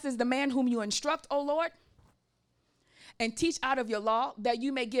 Blessed is the man whom you instruct, O Lord, and teach out of your law, that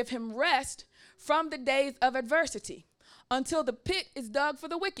you may give him rest from the days of adversity, until the pit is dug for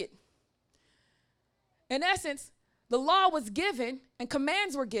the wicked. In essence, the law was given and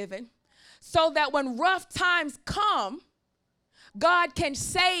commands were given so that when rough times come, God can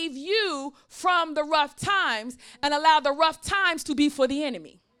save you from the rough times and allow the rough times to be for the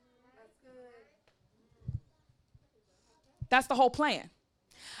enemy. That's the whole plan.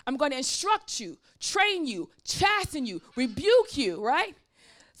 I'm going to instruct you, train you, chasten you, rebuke you, right?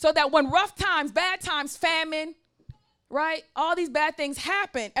 So that when rough times, bad times, famine, right, all these bad things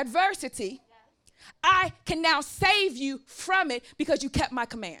happen, adversity, I can now save you from it because you kept my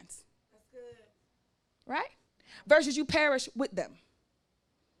commands. That's good. Right? Versus you perish with them.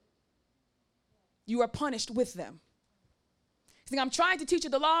 You are punished with them. See, I'm trying to teach you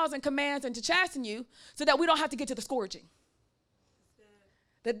the laws and commands and to chasten you so that we don't have to get to the scourging.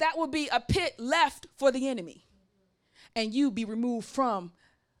 That will be a pit left for the enemy. And you be removed from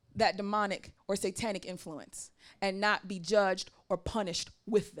that demonic or satanic influence and not be judged or punished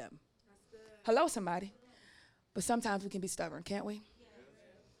with them. Hello, somebody. But sometimes we can be stubborn, can't we?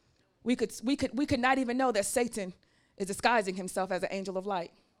 We could not even know that Satan is disguising himself as an angel of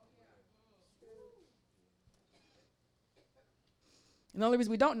light. And the only reason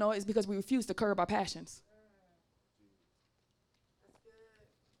we don't know it is because we refuse to curb our passions.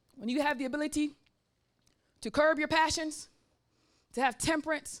 When you have the ability to curb your passions, to have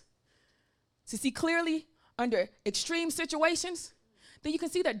temperance, to see clearly under extreme situations, then you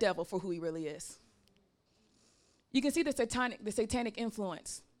can see that devil for who he really is. You can see the satanic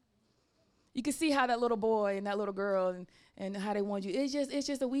influence. You can see how that little boy and that little girl and how they want you. It's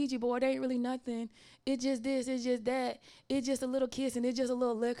just a Ouija board. They ain't really nothing. It's just this. It's just that. It's just a little kiss and it's just a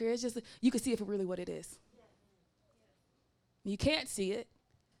little liquor. You can see if it's really what it is. You can't see it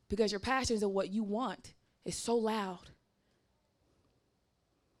because your passions of what you want is so loud.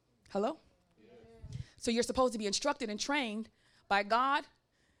 Hello? Yeah. So you're supposed to be instructed and trained by God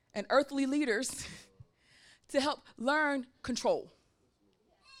and earthly leaders to help learn control.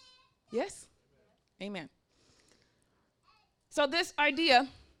 Yes? Amen. So this idea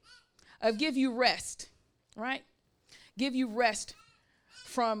of give you rest, right? Give you rest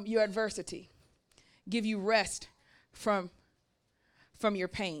from your adversity. give you rest from your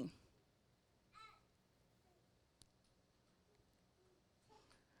pain.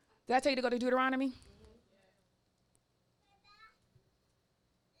 Did I tell you to go to Deuteronomy?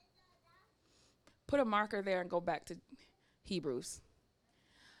 Put a marker there and go back to Hebrews.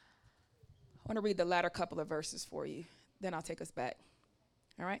 I want to read the latter couple of verses for you. Then I'll take us back.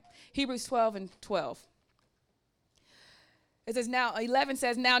 All right? Hebrews 12 and 12. It says, now, 11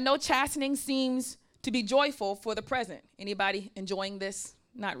 says, now no chastening seems to be joyful for the present. Anybody enjoying this?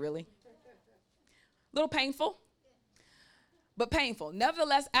 Not really. A little painful, but painful.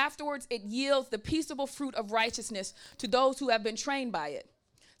 Nevertheless, afterwards, it yields the peaceable fruit of righteousness to those who have been trained by it.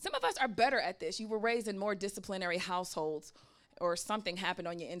 Some of us are better at this. You were raised in more disciplinary households, or something happened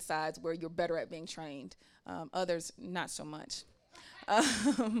on your insides where you're better at being trained. Others, not so much.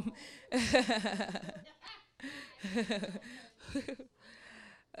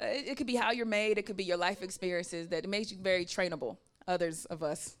 It could be how you're made. It could be your life experiences that makes you very trainable. Others of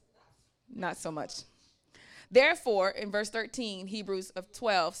us, not so much. Therefore, in verse 13, Hebrews of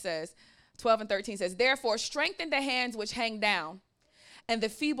 12 and 13 says, therefore, strengthen the hands which hang down and the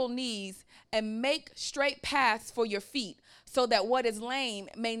feeble knees, and make straight paths for your feet, so that what is lame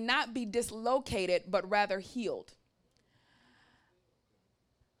may not be dislocated, but rather healed.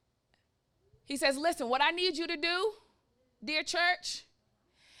 He says, listen, what I need you to do, dear church,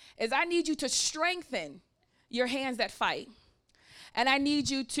 is I need you to strengthen your hands that fight. And I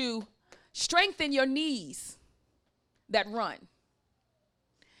need you to strengthen your knees that run.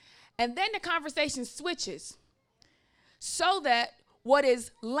 And then the conversation switches so that what is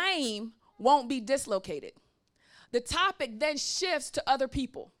lame won't be dislocated. The topic then shifts to other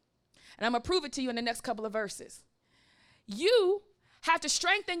people. And I'm going to prove it to you in the next couple of verses. You have to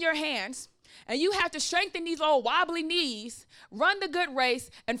strengthen your hands, and you have to strengthen these old wobbly knees, run the good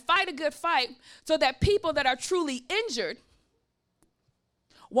race, and fight a good fight so that people that are truly injured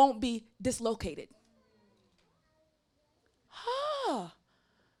won't be dislocated.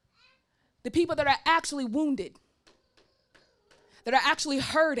 The people that are actually wounded, that are actually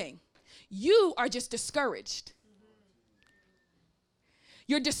hurting, you are just discouraged.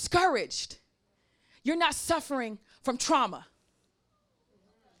 You're discouraged. You're not suffering from trauma.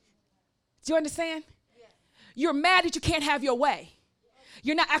 Do you understand? You're mad that you can't have your way.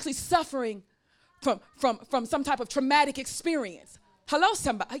 You're not actually suffering from some type of traumatic experience. Hello,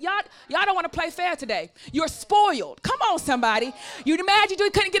 somebody. Y'all don't want to play fair today. You're spoiled. Come on, somebody. You'd imagine you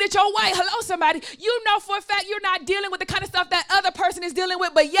couldn't get it your way. Hello, somebody. You know for a fact you're not dealing with the kind of stuff that other person is dealing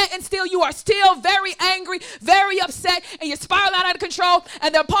with, but yet and still you are still very angry, very upset, and you're spiraling out of control.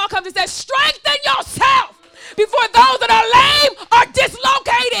 And then Paul comes and says, strengthen yourself before those that are lame are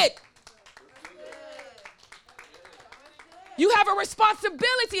dislocated. You have a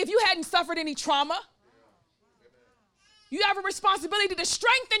responsibility if you hadn't suffered any trauma. You have a responsibility to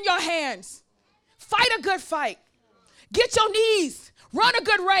strengthen your hands. Fight a good fight. Get your knees. Run a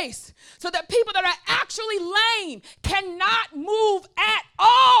good race so that people that are actually lame cannot move at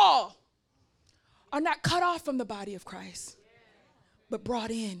all are not cut off from the body of Christ, but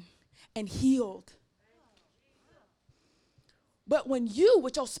brought in and healed. But when you,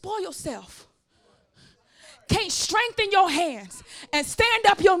 with your spoiled self, can't strengthen your hands and stand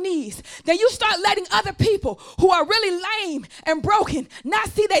up your knees, then you start letting other people who are really lame and broken not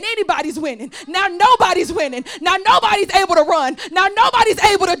see that anybody's winning. Now nobody's winning. Now nobody's able to run. Now nobody's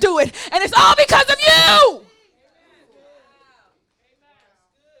able to do it. And it's all because of you.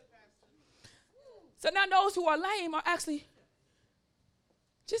 So now those who are lame are actually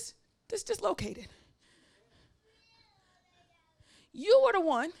just dislocated. You were the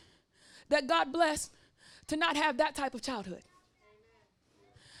one that God blessed to not have that type of childhood,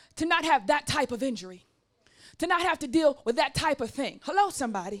 to not have that type of injury, to not have to deal with that type of thing. Hello,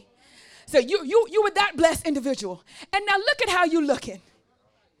 somebody. So you were that blessed individual. And now look at how you're looking.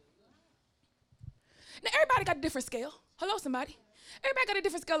 Now everybody got a different scale. Hello, somebody. Everybody got a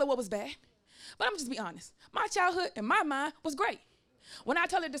different scale of what was bad. But I'm just be honest. My childhood in my mind was great. When I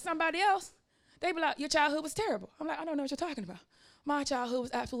tell it to somebody else, they be like, your childhood was terrible. I'm like, I don't know what you're talking about. My childhood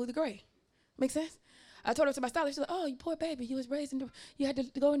was absolutely great. Make sense? I told her to my stylist, she's like, oh, you poor baby. You was raised you had to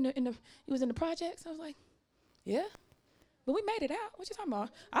go you was in the projects. I was like, yeah, but we made it out. What you talking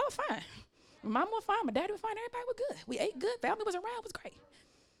about? I was fine. My mom was fine. My daddy was fine. Everybody was good. We ate good. Family was around. It was great.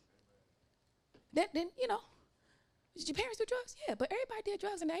 Then did your parents do drugs? Yeah, but everybody did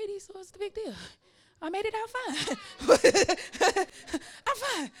drugs in the 80s, so it's the big deal. I made it out fine. I'm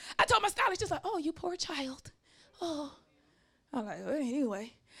fine. I told my stylist, she's like, oh, you poor child. Oh. I'm like, well,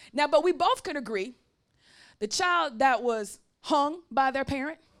 anyway. Now, but we both could agree the child that was hung by their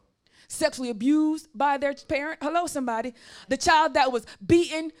parent, sexually abused by their parent. Hello, somebody. The child that was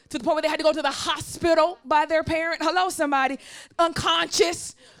beaten to the point where they had to go to the hospital by their parent. Hello, somebody.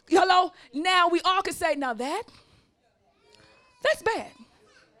 Unconscious. Hello. Now we all could say, now that's bad.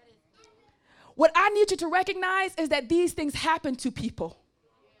 What I need you to recognize is that these things happen to people.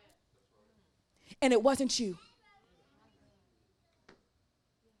 And it wasn't you.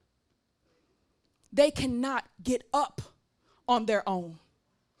 They cannot get up on their own.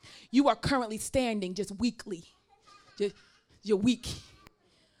 You are currently standing just weakly. You're weak.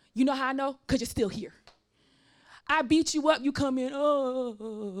 You know how I know? Because you're still here. I beat you up, you come in,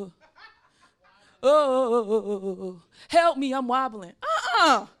 oh, help me, I'm wobbling.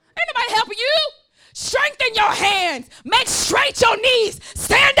 Ain't nobody helping you. Strengthen your hands. Make straight your knees.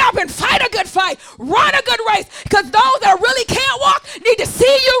 Stand up and fight a good fight. Run a good race. Because those that really can't walk need to see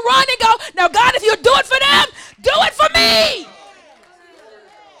you run and go, now God, if you do it for them, do it for me.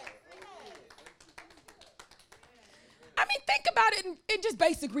 I mean, think about it in just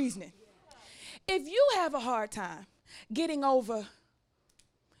basic reasoning. If you have a hard time getting over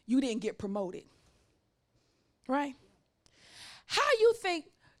you didn't get promoted, right? How you think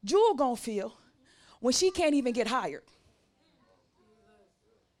Jewel gonna feel when she can't even get hired?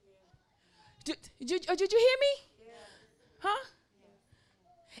 Did you hear me? Huh?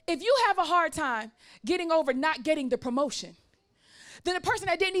 If you have a hard time getting over not getting the promotion, then the person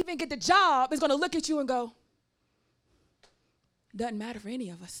that didn't even get the job is going to look at you and go, doesn't matter for any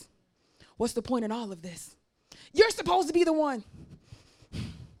of us. What's the point in all of this? You're supposed to be the one.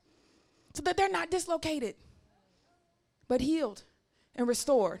 So that they're not dislocated, but healed and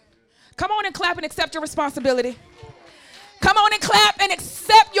restored. Come on and clap and accept your responsibility. Come on and clap and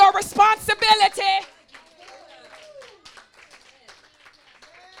accept your responsibility.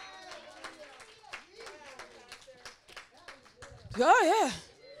 Oh,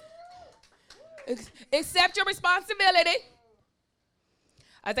 yeah. Accept your responsibility.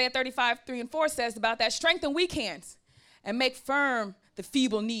 Isaiah 35:3-4 says about that, strengthen weak hands and make firm the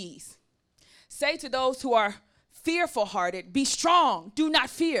feeble knees. Say to those who are fearful-hearted, be strong, do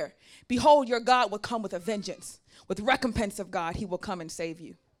not fear. Behold, your God will come with a vengeance. With recompense of God, he will come and save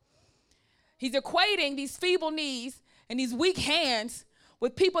you. He's equating these feeble knees and these weak hands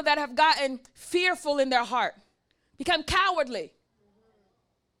with people that have gotten fearful in their heart, become cowardly,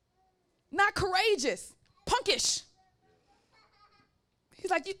 not courageous, punkish.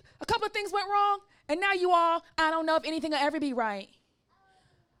 He's like, a couple of things went wrong, and now you all, I don't know if anything will ever be right.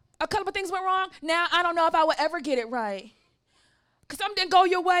 A couple of things went wrong, now I don't know if I will ever get it right. Because something didn't go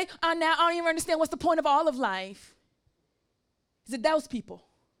your way, now I don't even understand what's the point of all of life. Is it those people?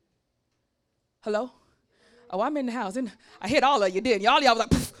 Hello? Oh, I'm in the house, and I hit all of you, didn't you? All of y'all was like,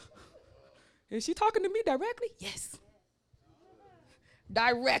 poof. Is she talking to me directly? Yes.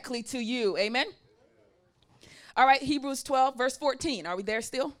 Directly to you, amen? All right, Hebrews 12, verse 14. Are we there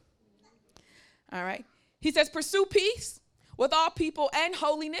still? All right. He says, pursue peace with all people and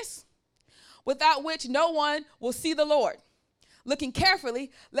holiness, without which no one will see the Lord. Looking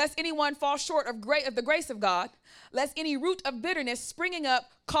carefully, lest anyone fall short of the grace of God, lest any root of bitterness springing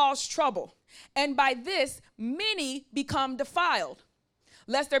up cause trouble. And by this, many become defiled.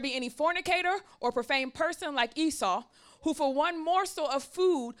 Lest there be any fornicator or profane person like Esau, who for one morsel of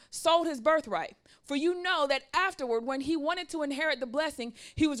food sold his birthright. For you know that afterward, when he wanted to inherit the blessing,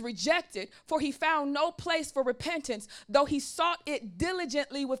 he was rejected, for he found no place for repentance, though he sought it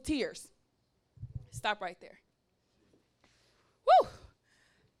diligently with tears. Stop right there. Woo!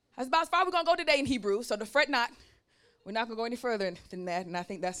 That's about as far as we're going to go today in Hebrews, so to fret not. We're not going to go any further than that, and I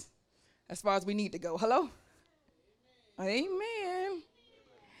think that's as far as we need to go. Hello? Amen.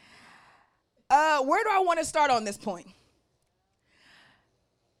 Where do I want to start on this point?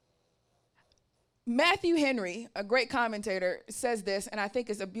 Matthew Henry, a great commentator, says this, and I think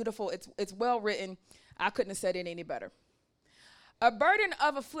it's it's well written. I couldn't have said it any better. A burden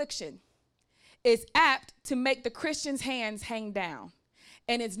of affliction is apt to make the Christian's hands hang down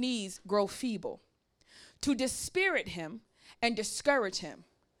and his knees grow feeble, to dispirit him and discourage him.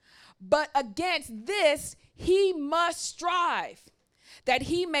 But against this he must strive, that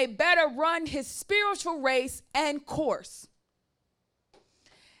he may better run his spiritual race and course.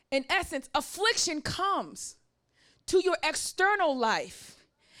 In essence, affliction comes to your external life,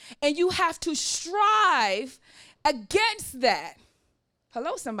 and you have to strive against that.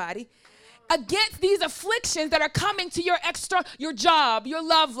 Hello, somebody. Against these afflictions that are coming to your job, your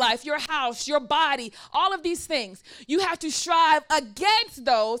love life, your house, your body, all of these things. You have to strive against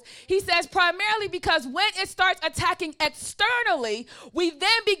those. He says primarily because when it starts attacking externally, we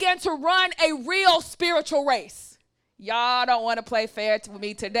then begin to run a real spiritual race. Y'all don't want to play fair with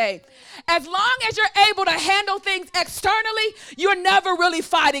me today. As long as you're able to handle things externally, you're never really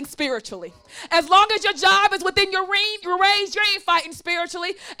fighting spiritually. As long as your job is within your range, you ain't fighting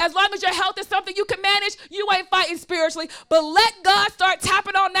spiritually. As long as your health is something you can manage, you ain't fighting spiritually. But let God start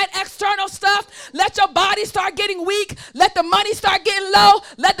tapping on that external stuff. Let your body start getting weak. Let the money start getting low.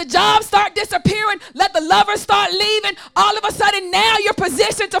 Let the job start disappearing. Let the lovers start leaving. All of a sudden now you're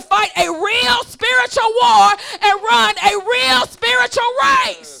positioned to fight a real spiritual war and run a real spiritual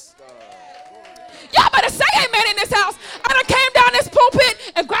race. Y'all better say amen in this house. I done came down this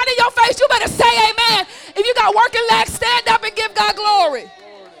pulpit and grinded your face. You better say amen. If you got working legs, stand up and give God glory.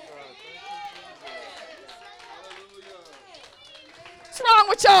 What's wrong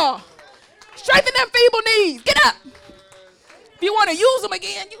with y'all? Strengthen them feeble knees. Get up. If you want to use them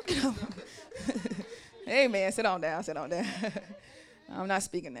again, you get up. Amen. Sit on down. Sit on down. I'm not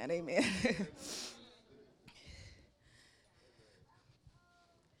speaking that. Amen.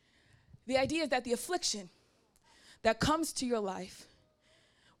 The idea is that the affliction that comes to your life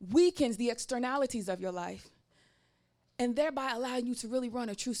weakens the externalities of your life and thereby allowing you to really run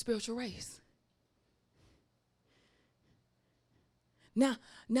a true spiritual race. Now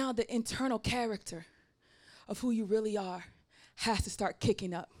the internal character of who you really are has to start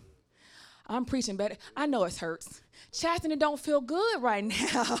kicking up. I'm preaching better. I know it hurts. Chastity don't feel good right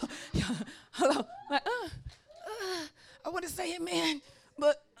now. Hello. Like, I want to say amen,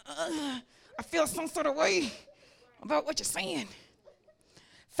 but I feel some sort of way about what you're saying.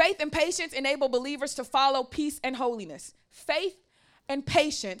 Faith and patience enable believers to follow peace and holiness. Faith and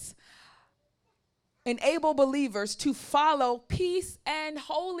patience enable believers to follow peace and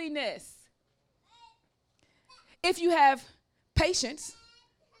holiness. If you have patience,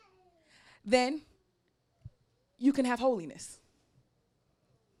 then you can have holiness.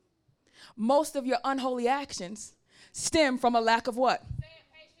 Most of your unholy actions stem from a lack of what?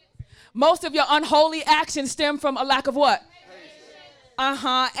 Most of your unholy actions stem from a lack of what?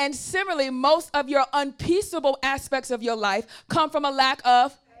 And similarly, most of your unpeaceable aspects of your life come from a lack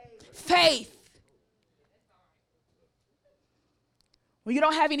of faith. When you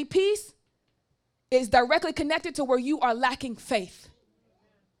don't have any peace, it's directly connected to where you are lacking faith.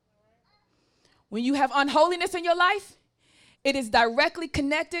 When you have unholiness in your life, it is directly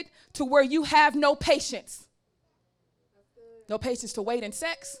connected to where you have no patience. No patience to wait in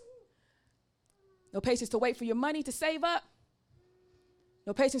sex. No patience to wait for your money to save up.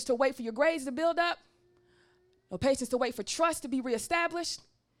 No patience to wait for your grades to build up. No patience to wait for trust to be reestablished.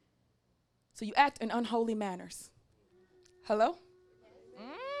 So you act in unholy manners. Hello?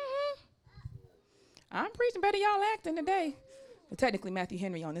 Mm-hmm. I'm preaching better y'all acting today. Well, technically, Matthew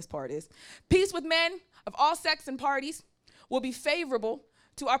Henry on this part is. Peace with men of all sects and parties will be favorable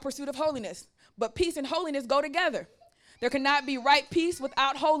to our pursuit of holiness. But peace and holiness go together. There cannot be right peace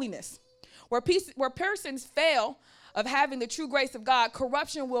without holiness. Where persons fail of having the true grace of God,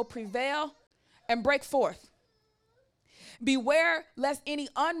 corruption will prevail and break forth. Beware lest any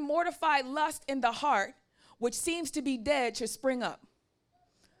unmortified lust in the heart, which seems to be dead, should spring up.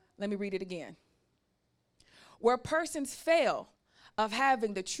 Let me read it again. Where persons fail of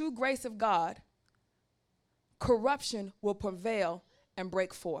having the true grace of God, corruption will prevail and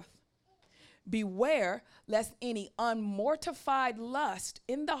break forth. Beware lest any unmortified lust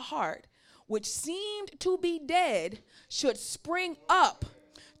in the heart, which seemed to be dead, should spring up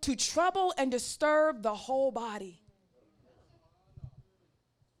to trouble and disturb the whole body.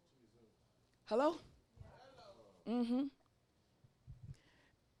 Hello? Mm-hmm.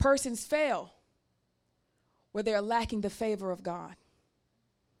 Persons fail where they are lacking the favor of God,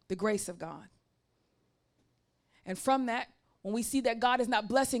 the grace of God. And from that, when we see that God is not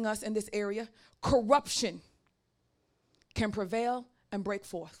blessing us in this area, corruption can prevail and break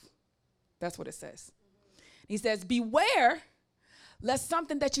forth. That's what it says. He says, beware lest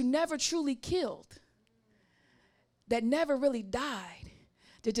something that you never truly killed, that never really died,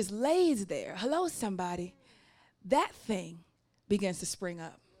 that just lays there, hello somebody, that thing begins to spring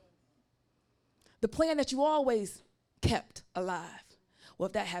up. The plan that you always kept alive. Well,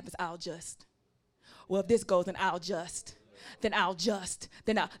 if that happens, I'll just. Well, if this goes, then I'll just. Then I'll just.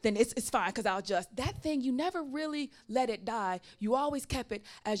 Then it's fine because I'll just. That thing, you never really let it die. You always kept it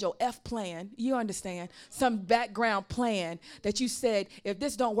as your F plan. You understand? Some background plan that you said, if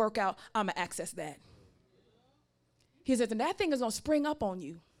this don't work out, I'm going to access that. He says, and that thing is going to spring up on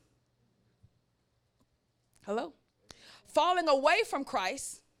you. Hello? Falling away from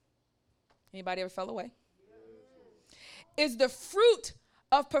Christ, anybody ever fell away? Is the fruit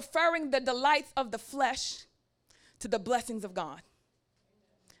of preferring the delights of the flesh to the blessings of God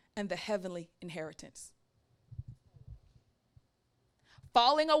and the heavenly inheritance.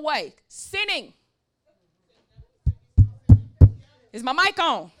 falling away, sinning. Is my mic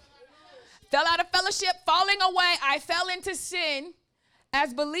on? Fell out of fellowship, falling away. I fell into sin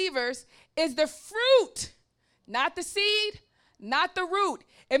as believers is the fruit, not the seed, not the root.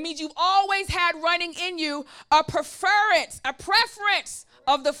 It means you've always had running in you a preference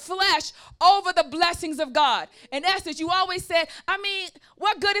of the flesh over the blessings of God. In essence, you always said,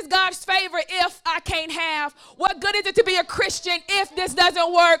 what good is God's favor if I can't have? What good is it to be a Christian if this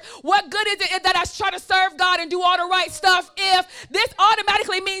doesn't work? What good is it that I try to serve God and do all the right stuff if this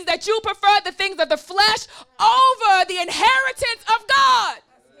automatically means that you prefer the things of the flesh over the inheritance of God?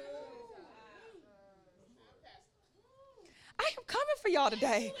 I am coming for y'all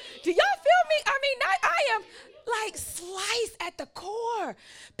today. Do y'all feel me? I am like sliced at the core.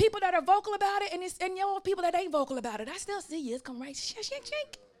 People that are vocal about it and people that ain't vocal about it. I still see you. It's come right. Shink, shink,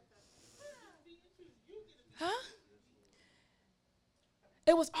 shink. Huh?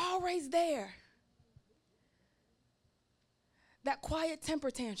 It was always there. That quiet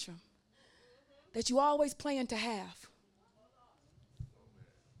temper tantrum that you always plan to have.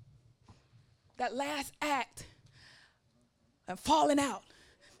 That last act and falling out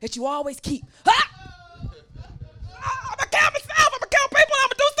that you always keep. Ah! I'm going to kill myself. I'm going to kill people. I'm going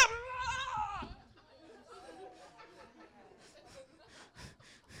to do something. Ah!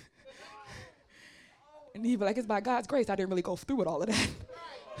 And he'd be like, it's by God's grace. I didn't really go through with all of that.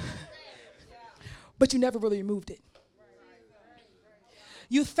 But you never really removed it.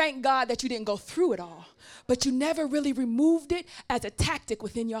 You thank God that you didn't go through it all. But you never really removed it as a tactic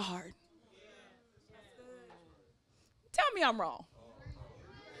within your heart. Tell me I'm wrong.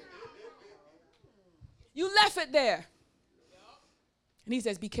 You left it there. And he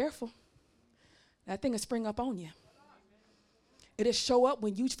says, be careful. That thing will spring up on you. It'll show up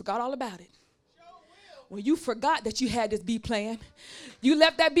when you forgot all about it. When you forgot that you had this B plan. You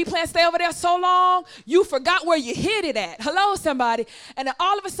left that B plan stay over there so long, you forgot where you hid it at. Hello, somebody. And then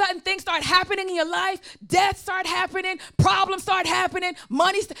all of a sudden, things start happening in your life. Death start happening. Problems start happening.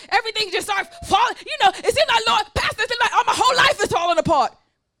 Money, everything just starts falling. You know, it seems like, Lord, Pastor, it seems like my whole life is falling apart.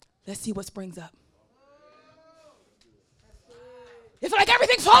 Let's see what springs up. It's like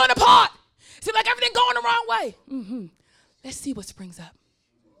everything's falling apart. It seems like everything going the wrong way. Let's see what springs up.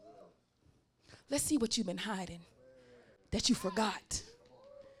 Let's see what you've been hiding that you forgot.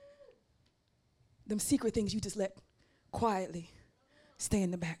 Them secret things you just let quietly stay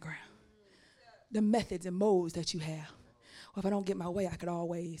in the background. The methods and modes that you have. Well, if I don't get my way, I could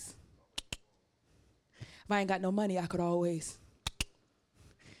always. If I ain't got no money, I could always.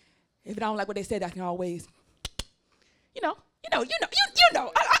 If I don't like what they said, I can always. You know.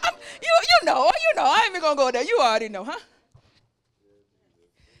 I ain't even gonna go there. You already know, huh?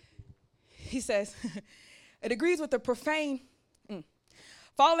 He says, it agrees with the profane.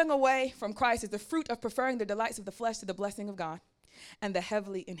 Falling away from Christ is the fruit of preferring the delights of the flesh to the blessing of God and the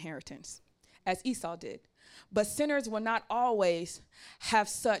heavenly inheritance, as Esau did. But sinners will not always have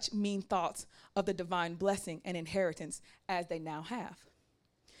such mean thoughts of the divine blessing and inheritance as they now have.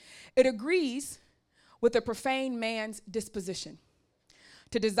 It agrees with the profane man's disposition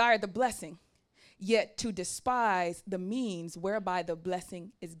to desire the blessing, yet to despise the means whereby the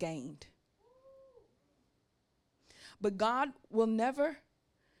blessing is gained. But God will never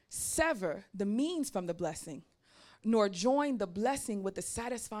sever the means from the blessing, nor join the blessing with the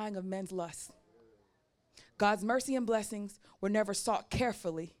satisfying of men's lusts. God's mercy and blessings were never sought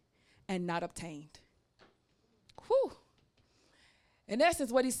carefully and not obtained. Whew. In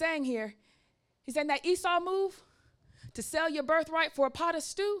essence, what he's saying here, he's saying that Esau move to sell your birthright for a pot of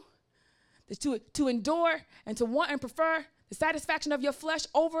stew, to endure and to want and prefer the satisfaction of your flesh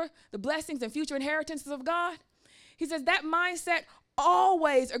over the blessings and future inheritances of God. He says that mindset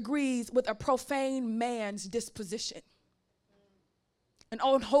always agrees with a profane man's disposition, an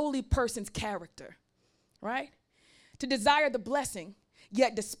unholy person's character, right? To desire the blessing,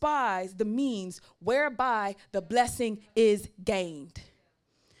 yet despise the means whereby the blessing is gained.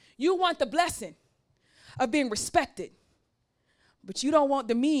 You want the blessing of being respected, but you don't want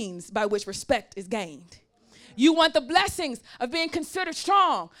the means by which respect is gained. You want the blessings of being considered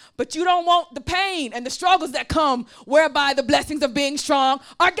strong, but you don't want the pain and the struggles that come whereby the blessings of being strong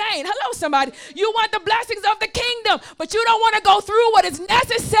are gained. Hello, somebody. You want the blessings of the kingdom, but you don't want to go through what is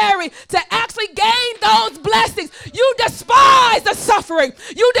necessary to actually gain those blessings. You despise the suffering.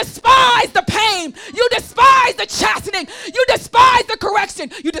 You despise the pain. You despise the chastening. You despise the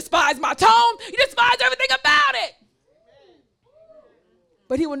correction. You despise my tone. You despise everything about it.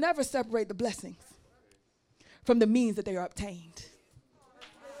 But he will never separate the blessings from the means that they are obtained.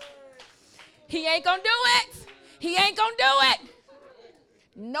 He ain't gonna do it. He ain't gonna do it.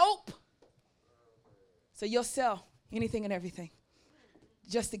 Nope. So you'll sell anything and everything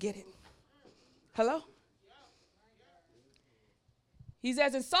just to get it. Hello? He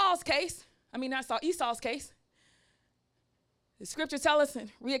says in Esau's case, the scripture tells us in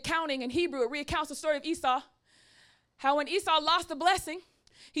recounting in Hebrew, it recounts the story of Esau, how when Esau lost the blessing,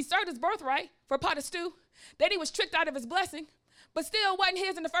 he sold his birthright for a pot of stew. Then he was tricked out of his blessing, but still wasn't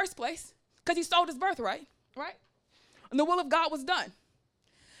his in the first place because he sold his birthright, right? And the will of God was done.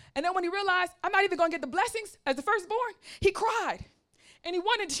 And then when he realized, I'm not even going to get the blessings as the firstborn, he cried. And he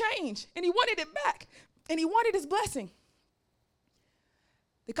wanted change. And he wanted it back. And he wanted his blessing.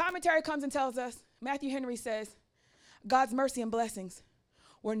 The commentary comes and tells us, Matthew Henry says, God's mercy and blessings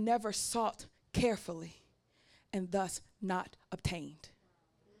were never sought carefully and thus not obtained.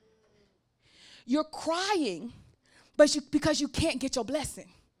 You're crying because you can't get your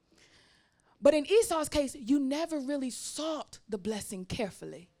blessing. But in Esau's case, you never really sought the blessing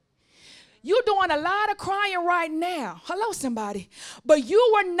carefully. You're doing a lot of crying right now. Hello, somebody. But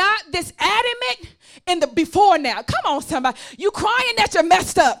you were not this adamant in the before now. Come on, somebody. You're crying that you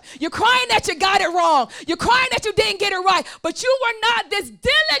messed up. You're crying that you got it wrong. You're crying that you didn't get it right. But you were not this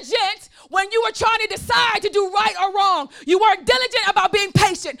diligent when you were trying to decide to do right or wrong. You weren't diligent about being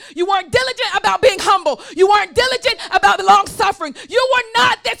patient. You weren't diligent about being humble. You weren't diligent about the long suffering. You were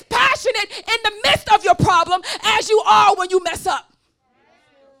not this passionate in the midst of your problem as you are when you mess up.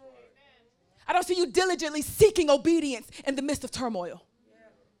 I don't see you diligently seeking obedience in the midst of turmoil.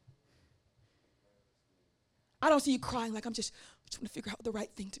 I don't see you crying like I'm just trying to figure out the right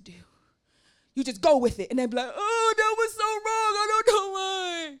thing to do. You just go with it and then be like, oh, that was so wrong. I don't know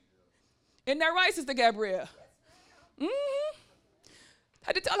why. Isn't that right, Sister Gabrielle? Mm-hmm. I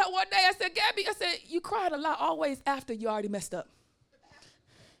had to tell her one day, I said, Gabby, you cried a lot always after you already messed up.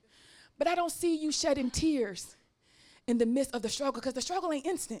 But I don't see you shedding tears in the midst of the struggle because the struggle ain't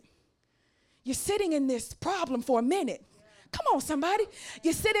instant. You're sitting in this problem for a minute. Come on, somebody.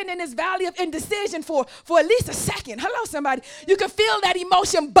 You're sitting in this valley of indecision for at least a second. Hello, somebody. You can feel that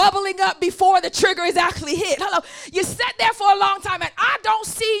emotion bubbling up before the trigger is actually hit. Hello. You sat there for a long time, and I don't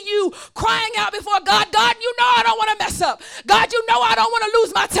see you crying out before God. God, you know I don't want to mess up. God, you know I don't want to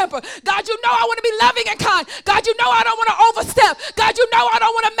lose my temper. God, you know I want to be loving and kind. God, you know I don't want to overstep. God, you know I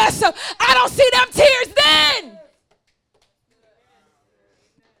don't want to mess up. I don't see them tears then.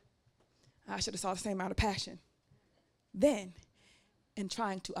 I should have saw the same amount of passion then in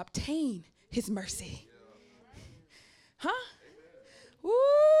trying to obtain his mercy. Huh?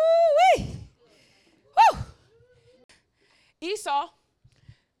 Woo-wee. Woo! Esau,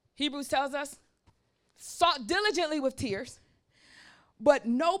 Hebrews tells us, sought diligently with tears, but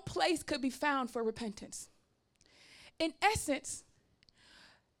no place could be found for repentance. In essence,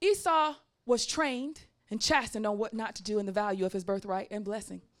 Esau was trained and chastened on what not to do and the value of his birthright and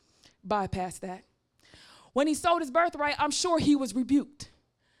blessing. Bypass that. When he sold his birthright, I'm sure he was rebuked.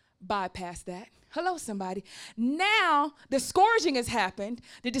 Bypass that. Hello, somebody. Now the scourging has happened.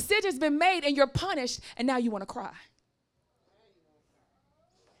 The decision's been made and you're punished, and now you want to cry.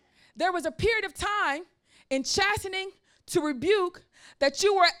 There was a period of time in chastening to rebuke that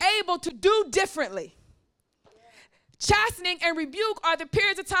you were able to do differently. Chastening and rebuke are the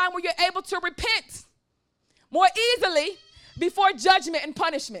periods of time where you're able to repent more easily before judgment and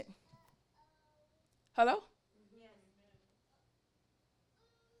punishment. Hello?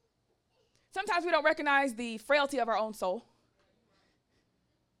 Sometimes we don't recognize the frailty of our own soul.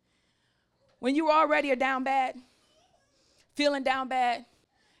 When you already are down bad, feeling down bad,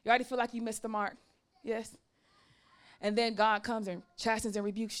 you already feel like you missed the mark. Yes? And then God comes and chastens and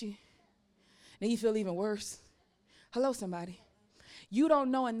rebukes you. Then you feel even worse. Hello, somebody. You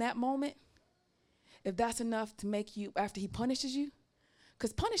don't know in that moment if that's enough to make you, after he punishes you,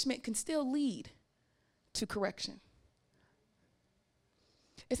 because punishment can still lead to correction.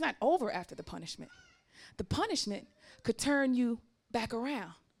 It's not over after the punishment. The punishment could turn you back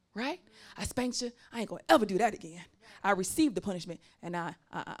around, right? I spanked you. I ain't going to ever do that again. I received the punishment, and I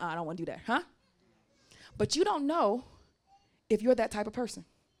don't want to do that, huh? But you don't know if you're that type of person.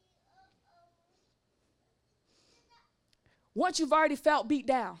 Once you've already felt beat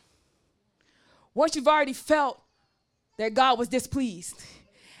down, once you've already felt that God was displeased,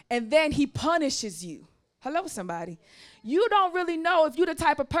 and then he punishes you. Hello, somebody. You don't really know if you're the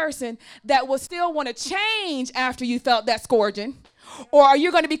type of person that will still want to change after you felt that scourging, or are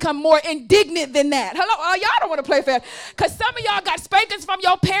you going to become more indignant than that? Hello, y'all don't want to play fair. Because some of y'all got spankings from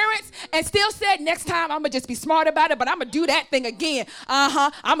your parents and still said, next time I'm going to just be smart about it, but I'm going to do that thing again.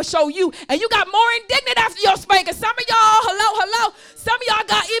 I'm going to show you. And you got more indignant after your spanking. Some of y'all, hello. Some of y'all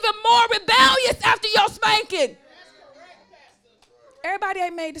got even more rebellious after your spanking. Everybody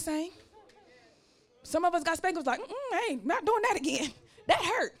ain't made the same. Some of us got spanked was like, I ain't not doing that again. That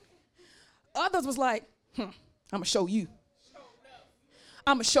hurt. Others was like, I'm going to show you.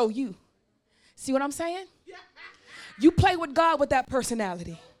 I'm going to show you. See what I'm saying? You play with God with that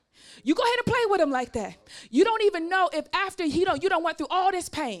personality. You go ahead and play with him like that. You don't even know if after you don't went through all this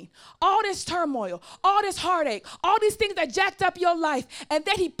pain, all this turmoil, all this heartache, all these things that jacked up your life, and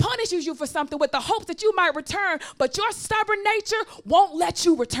then he punishes you for something with the hopes that you might return, but your stubborn nature won't let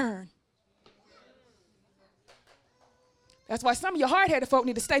you return. That's why some of your hard-headed folk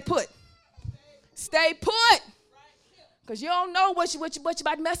need to stay put. Stay put. Because you don't know what you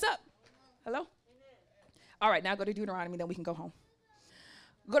about to mess up. Hello? All right, now go to Deuteronomy, then we can go home.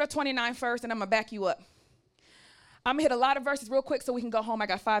 Go to 29 first, and I'm going to back you up. I'm going to hit a lot of verses real quick so we can go home. I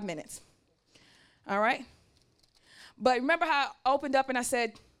got 5 minutes. All right? But remember how I opened up and I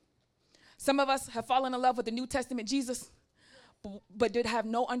said, some of us have fallen in love with the New Testament Jesus, but did have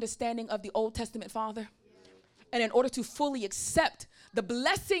no understanding of the Old Testament Father. And in order to fully accept the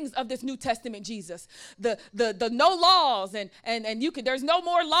blessings of this New Testament Jesus, the no laws and there's no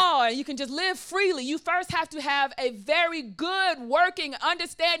more law and you can just live freely, you first have to have a very good working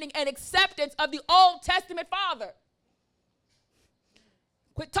understanding and acceptance of the Old Testament Father.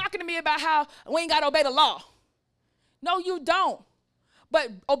 Quit talking to me about how we ain't got to obey the law. No, you don't.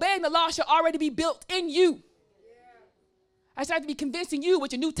 But obeying the law should already be built in you. I should have to be convincing you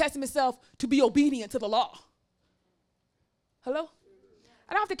with your New Testament self to be obedient to the law. Hello?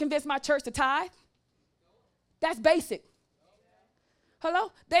 I don't have to convince my church to tithe. That's basic.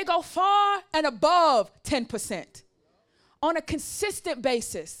 Hello? They go far and above 10% on a consistent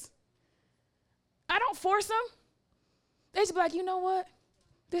basis. I don't force them. They just be like, you know what?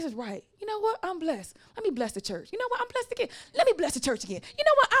 This is right. You know what? I'm blessed. Let me bless the church. You know what? I'm blessed again. Let me bless the church again. You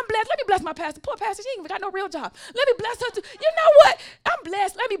know what? I'm blessed. Let me bless my pastor. Poor pastor, she ain't even got no real job. Let me bless her too. You know what? I'm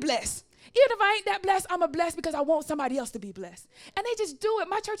blessed. Let me bless. Even if I ain't that blessed, I'm a blessed because I want somebody else to be blessed. And they just do it.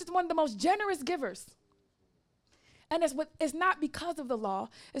 My church is one of the most generous givers. And it's not because of the law.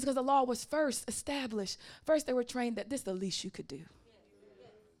 It's because the law was first established. First, they were trained that this is the least you could do.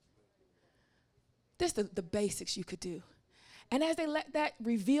 This is the basics you could do. And as they let that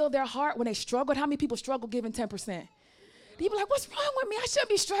reveal their heart, when they struggled, how many people struggle giving 10%? People are like, what's wrong with me? I shouldn't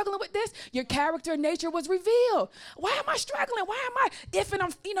be struggling with this. Your character and nature was revealed. Why am I struggling? Why am I, if and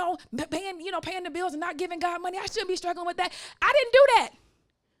I'm, paying the bills and not giving God money? I shouldn't be struggling with that. I didn't do that.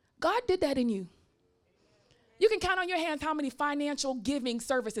 God did that in you. You can count on your hands how many financial giving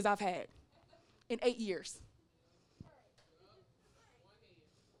services I've had in 8 years.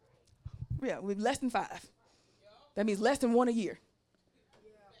 Yeah, with less than 5. That means less than 1 a year.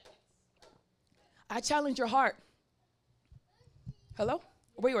 I challenge your heart. Hello?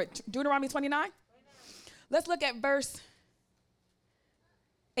 Wait. Deuteronomy 29? Let's look at verse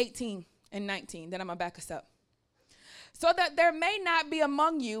 18 and 19. Then I'm going to back us up. So that there may not be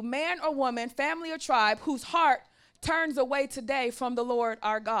among you man or woman, family or tribe, whose heart turns away today from the Lord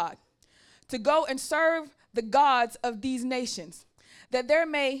our God, to go and serve the gods of these nations. That there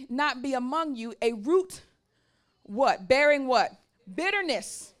may not be among you a root, what? Bearing what?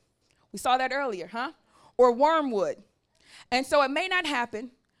 Bitterness. We saw that earlier, huh? Or wormwood. And so it may not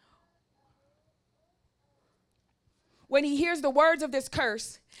happen when he hears the words of this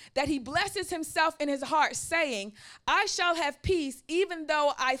curse, that he blesses himself in his heart, saying, I shall have peace, even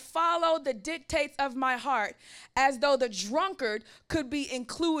though I follow the dictates of my heart, as though the drunkard could be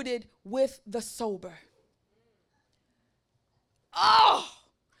included with the sober. Oh,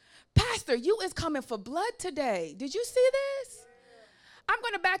 Pastor, you is coming for blood today. Did you see this? I'm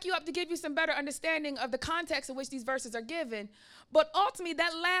going to back you up to give you some better understanding of the context in which these verses are given. But ultimately,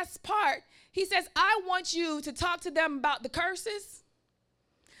 that last part, he says, I want you to talk to them about the curses,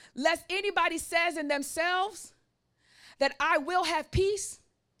 lest anybody says in themselves that I will have peace,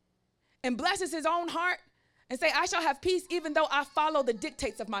 and blesses his own heart and say, I shall have peace even though I follow the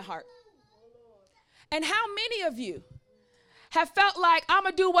dictates of my heart. And how many of you have felt like I'm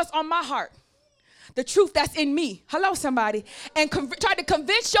going to do what's on my heart? The truth that's in me. Hello, somebody. And try to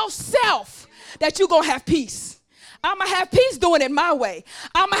convince yourself that you're going to have peace. I'm going to have peace doing it my way.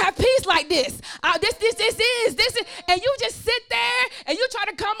 I'm going to have peace like this. This is. And you just sit there and you try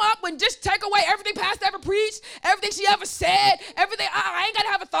to come up and just take away everything Pastor ever preached, everything she ever said, everything. I ain't got to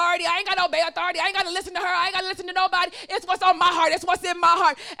have authority. I ain't got to obey authority. I ain't got to listen to her. I ain't got to listen to nobody. It's what's on my heart. It's what's in my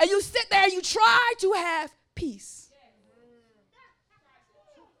heart. And you sit there and you try to have peace.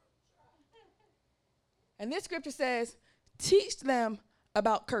 And this scripture says, teach them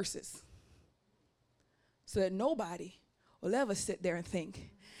about curses so that nobody will ever sit there and think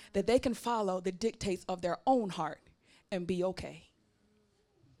that they can follow the dictates of their own heart and be okay.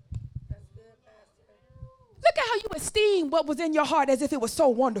 Look at how you esteem what was in your heart as if it was so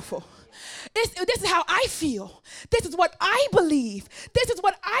wonderful. This is how I feel. This is what I believe. This is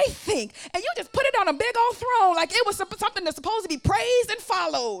what I think. And you just put it on a big old throne like it was something that's supposed to be praised and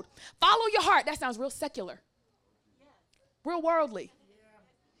followed. Follow your heart. That sounds real secular. Real worldly.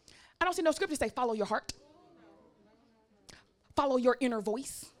 I don't see no scripture say follow your heart. Follow your inner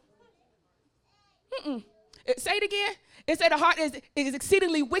voice. Say it again. It said the heart is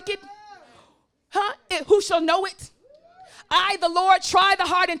exceedingly wicked. Huh? Who shall know it? I, the Lord, try the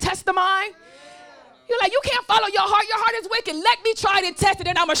heart and test the mind. You're like, you can't follow your heart. Your heart is wicked. Let me try it and test it,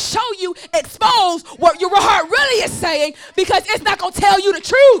 and I'm going to show you, expose what your heart really is saying, because it's not going to tell you the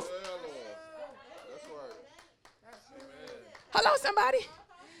truth. Hello, somebody?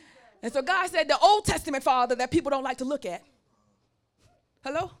 And so God said the Old Testament father that people don't like to look at.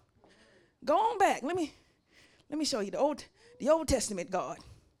 Hello? Go on back. Let me show you the Old Testament God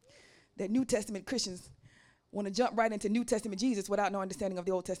that New Testament Christians want to jump right into New Testament Jesus without no understanding of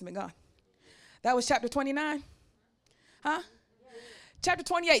the Old Testament God. That was chapter 29. Huh? Chapter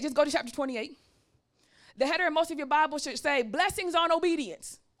 28. Just go to chapter 28. The header in most of your Bibles should say blessings on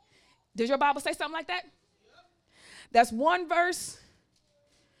obedience. Does your Bible say something like that? That's one verse.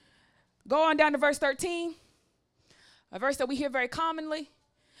 Go on down to verse 13. A verse that we hear very commonly.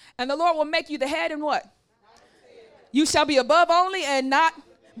 And the Lord will make you the head and what? You shall be above only and not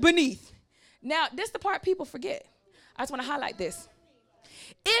beneath. Now, this is the part people forget. I just want to highlight this.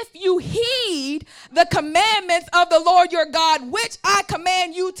 If you heed the commandments of the Lord your God, which I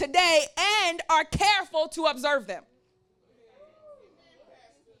command you today, and are careful to observe them.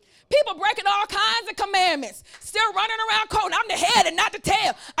 People breaking all kinds of commandments, still running around quoting, I'm the head and not the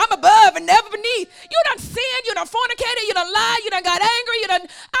tail. I'm above and never beneath. You done sinned, you done fornicated, you done lied, you done got angry,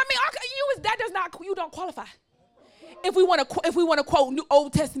 you don't qualify. If we want to quote New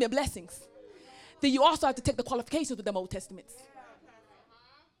Old Testament blessings, then you also have to take the qualifications with them Old Testaments.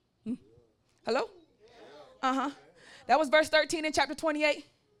 Hello? That was verse 13 in chapter 28.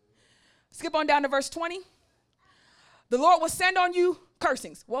 Skip on down to verse 20. The Lord will send on you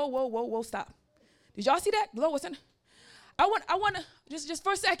cursings. Whoa, stop. Did y'all see that? The Lord will send. I want to, just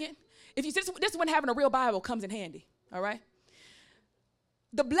for a second, if you this is when having a real Bible comes in handy, all right?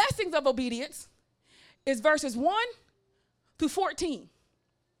 The blessings of obedience is verses 1 through 14.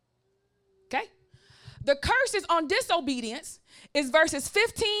 Okay? The curses on disobedience is verses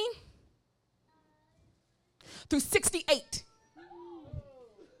 15 through 68.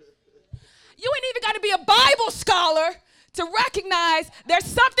 You ain't even got to be a Bible scholar to recognize there's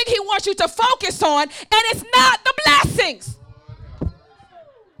something he wants you to focus on, and it's not the blessings.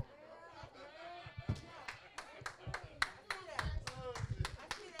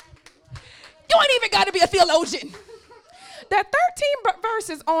 You ain't even got to be a theologian. There are 13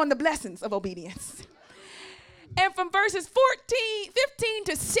 verses on the blessings of obedience. And from verses 15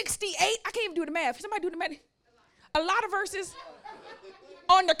 to 68, I can't even do the math. Somebody do the math. A lot of verses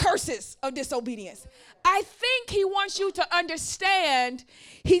on the curses of disobedience. I think he wants you to understand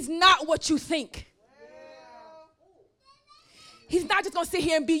he's not what you think. He's not just going to sit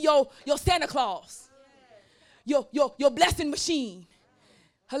here and be your Santa Claus, your blessing machine.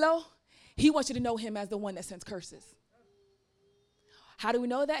 Hello? He wants you to know him as the one that sends curses. How do we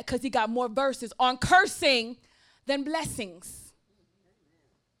know that? Because he got more verses on cursing than blessings.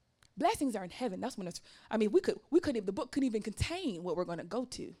 Blessings are in heaven. That's when it's, the book couldn't even contain what we're going to go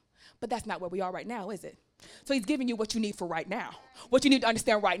to. But that's not where we are right now, is it? So he's giving you what you need for right now. What you need to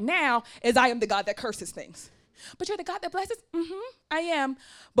understand right now is I am the God that curses things. But you're the God that blesses? I am.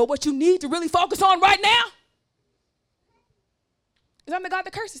 But what you need to really focus on right now is I'm the God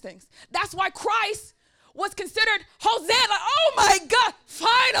that curses things. That's why Christ was considered Hosanna. Like, oh my God,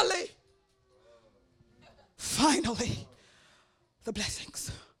 finally, the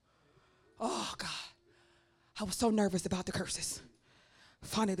blessings. Oh God, I was so nervous about the curses.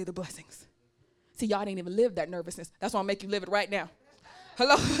 Finally, the blessings. See, y'all didn't even live that nervousness. That's why I'll make you live it right now.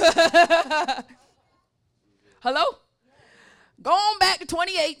 Hello? Hello? Go on back to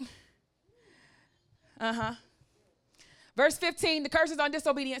 28. Verse 15, the curses on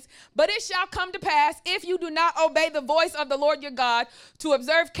disobedience. But it shall come to pass, if you do not obey the voice of the Lord your God, to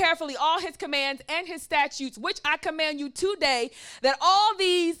observe carefully all his commands and his statutes, which I command you today, that all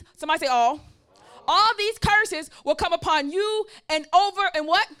these, somebody say all these curses will come upon you and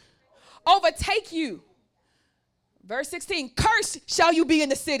overtake you. Verse 16, cursed shall you be in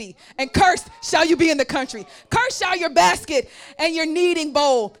the city, and cursed shall you be in the country. Cursed shall your basket and your kneading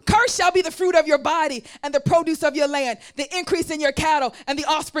bowl. Cursed shall be the fruit of your body and the produce of your land, the increase in your cattle and the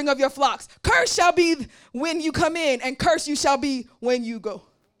offspring of your flocks. Cursed shall be when you come in, and cursed you shall be when you go.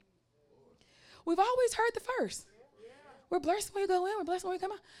 We've always heard the first. We're blessed when we go in, we're blessed when we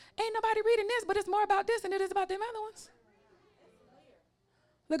come out. Ain't nobody reading this, but it's more about this than it is about them other ones.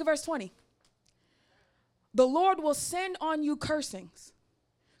 Look at verse 20. The Lord will send on you cursings,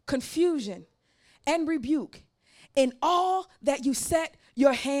 confusion, and rebuke in all that you set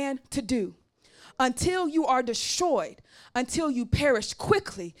your hand to do, until you are destroyed, until you perish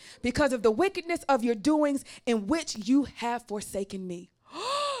quickly because of the wickedness of your doings in which you have forsaken me.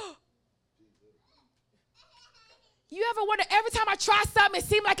 You ever wonder, every time I try something, it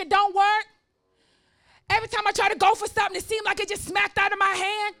seems like it don't work? Every time I try to go for something, it seems like it just smacked out of my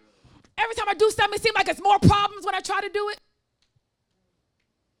hand? Every time I do something, it seems like it's more problems when I try to do it?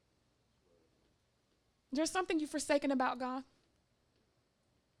 There's something you've forsaken about God?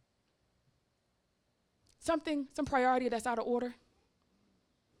 Some priority that's out of order?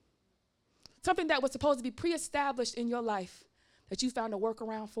 Something that was supposed to be pre-established in your life that you found a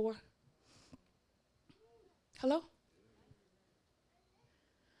workaround for? Hello?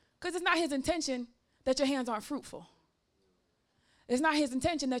 Because it's not his intention that your hands aren't fruitful. It's not his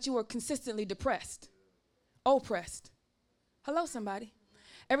intention that you are consistently depressed, oppressed. Hello, somebody.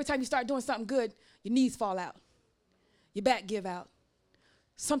 Every time you start doing something good, your knees fall out. Your back give out.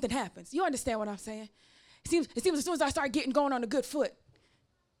 Something happens. You understand what I'm saying? It seems as soon as I start going on a good foot,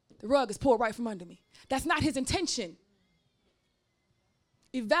 the rug is pulled right from under me. That's not his intention.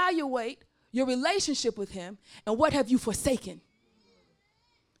 Evaluate your relationship with him and what have you forsaken?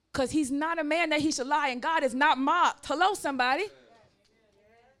 Because he's not a man that he should lie, and God is not mocked. Hello, somebody.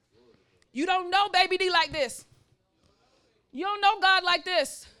 You don't know Baby D like this. You don't know God like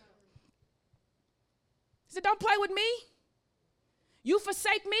this. He said, don't play with me. You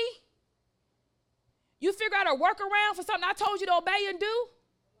forsake me. You figure out a workaround for something I told you to obey and do.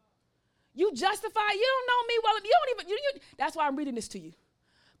 You justify. You don't know me well. You don't even. That's why I'm reading this to you.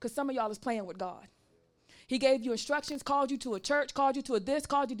 Because some of y'all is playing with God. He gave you instructions, called you to a church, called you to a this,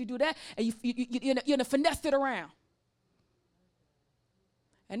 called you to do that, and you're finessed it around.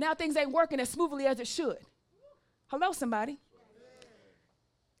 And now things ain't working as smoothly as it should. Hello, somebody.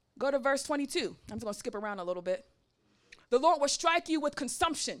 Go to verse 22. I'm just going to skip around a little bit. The Lord will strike you with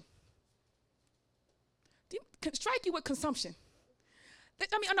consumption. Strike you with consumption.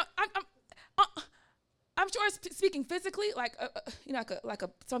 I mean, I'm sure it's speaking physically, like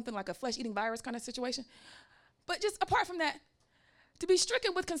something like a flesh-eating virus kind of situation. But just apart from that, to be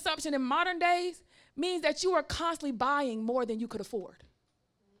stricken with consumption in modern days means that you are constantly buying more than you could afford.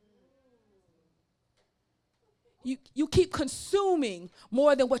 You keep consuming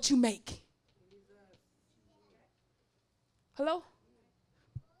more than what you make. Hello?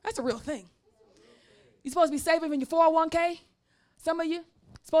 That's a real thing. You're supposed to be saving in your 401k. Some of you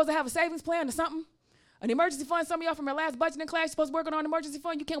supposed to have a savings plan or something. An emergency fund. Some of y'all from your last budgeting class, you're supposed to work on an emergency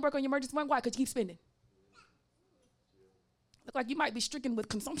fund. You can't work on your emergency fund. Why? Because you keep spending. Look like you might be stricken with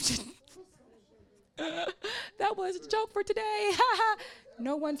consumption. That was a joke for today.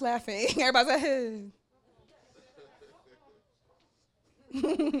 No one's laughing. Everybody's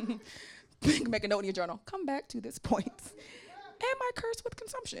like, make a note in your journal. Come back to this point. Am I cursed with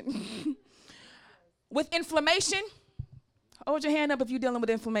consumption? With inflammation. Hold your hand up if you're dealing with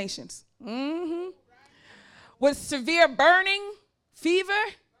inflammations. With severe burning, fever,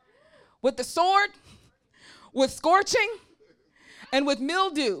 with the sword, with scorching, and with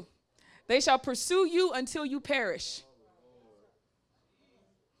mildew. They shall pursue you until you perish.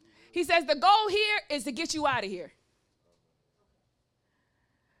 He says the goal here is to get you out of here.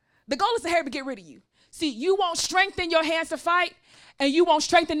 The goal is to hurry to get rid of you. See, you won't strengthen your hands to fight, and you won't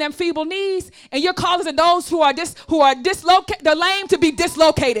strengthen them feeble knees, and you're causing those who are dislocated, the lame, to be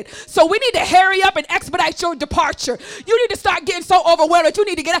dislocated. So we need to hurry up and expedite your departure. You need to start getting so overwhelmed that you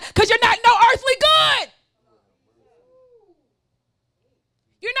need to get out, because you're not no earthly good.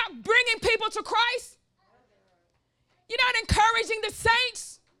 You're not bringing people to Christ. You're not encouraging the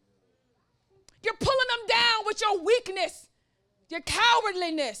saints. You're pulling them down with your weakness, your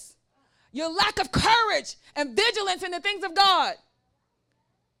cowardliness, your lack of courage and vigilance in the things of God.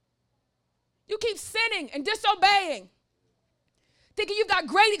 You keep sinning and disobeying, thinking you've got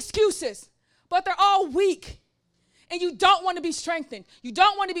great excuses, but they're all weak. And you don't want to be strengthened. You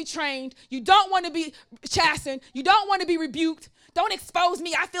don't want to be trained. You don't want to be chastened. You don't want to be rebuked. Don't expose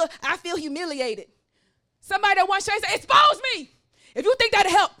me. I feel humiliated. Somebody that wants to say, expose me. If you think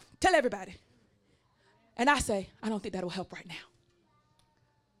that'll help, tell everybody. And I say, I don't think that'll help right now.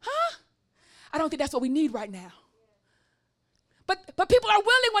 Huh? I don't think that's what we need right now. But people are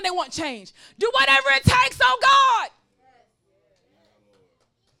willing when they want change. Do whatever it takes, oh God.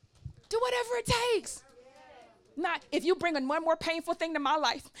 Do whatever it takes. Not if you bring in one more painful thing to my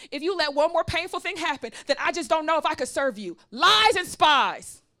life, if you let one more painful thing happen, then I just don't know if I could serve you. Lies and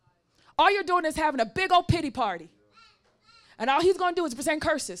spies. All you're doing is having a big old pity party. And all he's going to do is present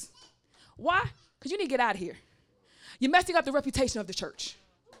curses. Why? Because you need to get out of here. You're messing up the reputation of the church.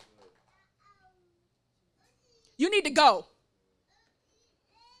 You need to go.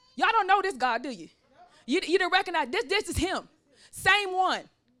 Y'all don't know this God, do you? You didn't recognize this is him. Same one.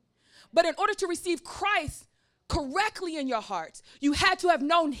 But in order to receive Christ correctly in your hearts, you had to have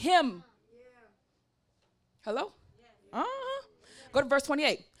known him. Hello? Uh-huh. Go to verse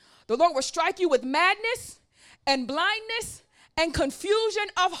 28. The Lord will strike you with madness and blindness and confusion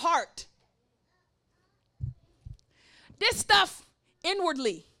of heart. This stuff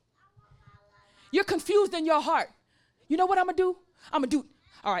inwardly. You're confused in your heart. You know what I'm going to do? I'm going to do,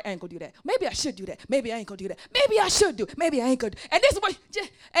 all right, I ain't going to do that. Maybe I should do that. Maybe I ain't going to do that. Maybe I should do it. Maybe I ain't going to. And this is what,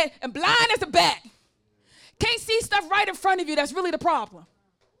 and blind as a bat. Can't see stuff right in front of you. That's really the problem.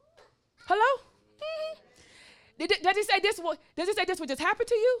 Hello? Mm-hmm. Does he say this will just happen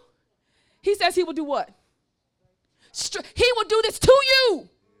to you? He says he will do what? He will do this to you.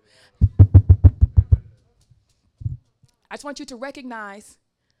 I just want you to recognize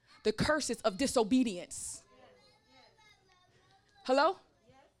the curses of disobedience. Hello?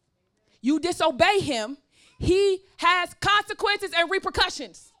 You disobey him, he has consequences and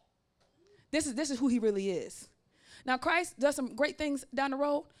repercussions. This is who he really is. Now, Christ does some great things down the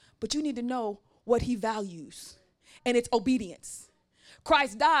road, but you need to know what he values, and it's obedience.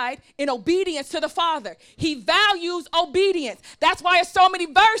 Christ died in obedience to the Father. He values obedience. That's why there's so many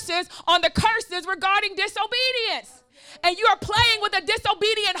verses on the curses regarding disobedience. And you are playing with a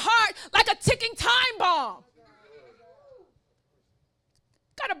disobedient heart like a ticking time bomb.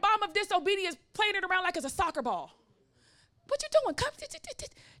 Got a bomb of disobedience playing it around like it's a soccer ball. What you doing? Come,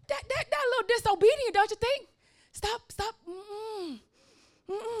 that little disobedient, don't you think? Stop. You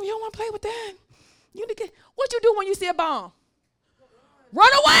don't want to play with that. You need to get, what you do when you see a bomb? Run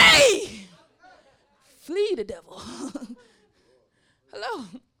away. Flee the devil. Hello.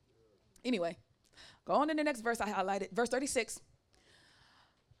 Anyway, go on to the next verse I highlighted. Verse 36.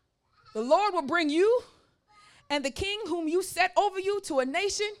 The Lord will bring you and the king whom you set over you to a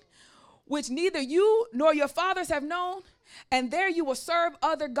nation which neither you nor your fathers have known, and there you will serve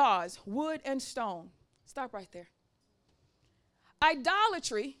other gods, wood and stone. Stop right there.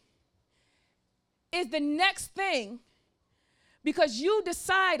 Idolatry is the next thing because you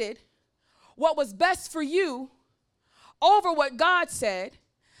decided what was best for you over what God said.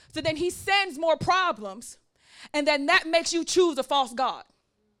 So then he sends more problems, and then that makes you choose a false god.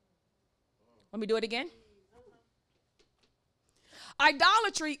 Let me do it again.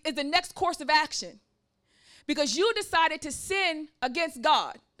 Idolatry is the next course of action because you decided to sin against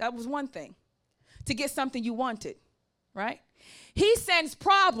God. That was one thing, to get something you wanted, right? He sends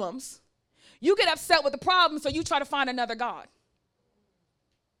problems. You get upset with the problem, so you try to find another god.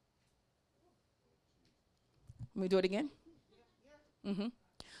 Let me do it again. Mm-hmm. I'm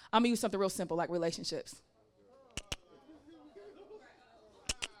going to use something real simple like relationships.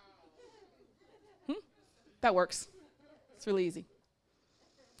 That works. It's really easy.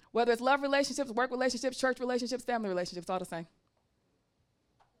 Whether it's love relationships, work relationships, church relationships, family relationships, all the same.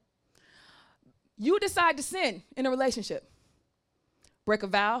 You decide to sin in a relationship. Break a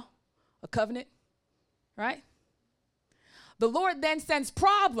vow, a covenant, right? The Lord then sends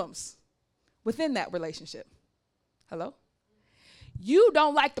problems within that relationship. Hello? You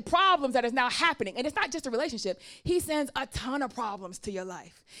don't like the problems that is now happening. And it's not just a relationship. He sends a ton of problems to your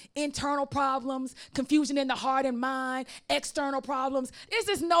life. Internal problems, confusion in the heart and mind, external problems. There's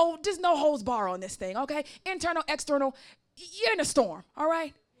just no holds bar on this thing, okay? Internal, external, you're in a storm, all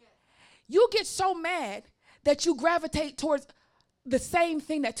right? You get so mad that you gravitate towards the same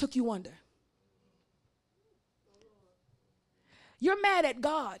thing that took you under. You're mad at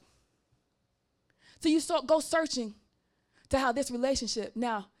God. So you go searching to how this relationship,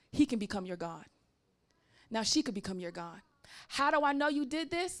 now he can become your God. Now she could become your God. How do I know you did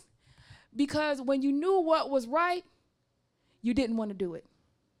this? Because when you knew what was right, you didn't want to do it.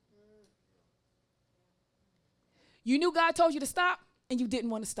 You knew God told you to stop, and you didn't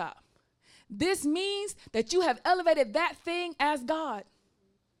want to stop. This means that you have elevated that thing as God.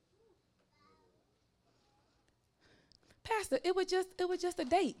 Pastor, it was just a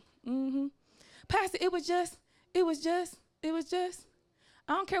date. Mm-hmm. Pastor, it was just,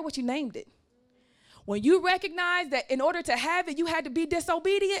 I don't care what you named it. When you recognize that in order to have it, you had to be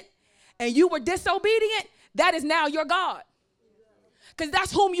disobedient, and you were disobedient, that is now your God. Because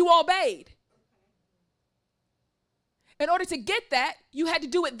that's whom you obeyed. In order to get that, you had to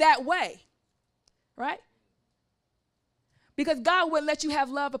do it that way, right? Because God wouldn't let you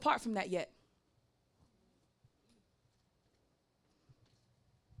have love apart from that yet.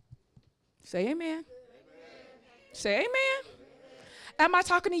 Say amen. Amen. Say amen. Amen. Am I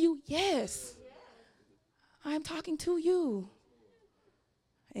talking to you? Yes. I'm talking to you.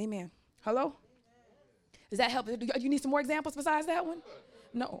 Amen. Hello? Does that help? Do you need some more examples besides that one?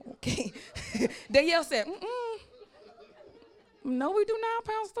 No. Okay. Danielle said, no, we do not,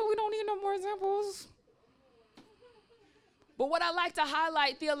 Pastor. We don't need no more examples. But what I like to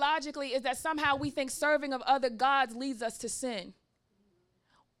highlight theologically is that somehow we think serving of other gods leads us to sin.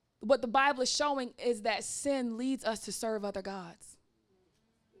 What the Bible is showing is that sin leads us to serve other gods.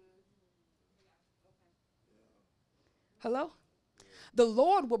 Hello? The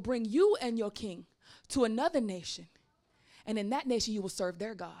Lord will bring you and your king to another nation, and in that nation you will serve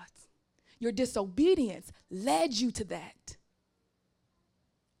their gods. Your disobedience led you to that.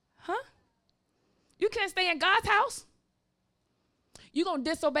 Huh? You can't stay in God's house? You gonna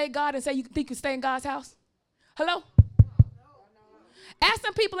disobey God and say you think you stay in God's house? Hello? Ask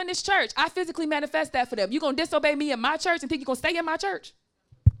some people in this church. I physically manifest that for them. You gonna disobey me in my church and think you're gonna stay in my church?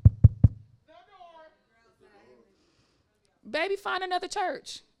 Baby, find another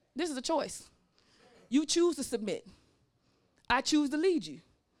church. This is a choice. You choose to submit. I choose to lead you.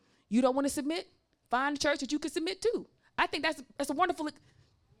 You don't want to submit? Find a church that you can submit to. I think that's a wonderful,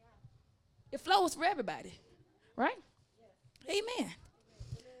 it flows for everybody, right? Amen.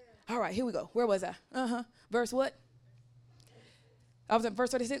 All right, here we go. Where was I? Verse what? I was at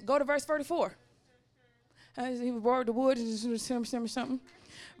verse 36. Go to verse 34. He borrowed the wood, something.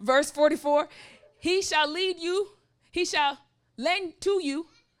 Verse 44. He shall lead you. He shall lend to you,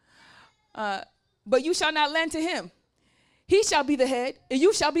 but you shall not lend to him. He shall be the head, and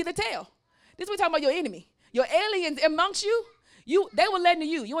you shall be the tail. This is what we're talking about your enemy. Your aliens amongst you, they will lend to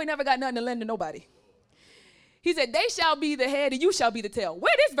you. You ain't never got nothing to lend to nobody. He said, they shall be the head, and you shall be the tail.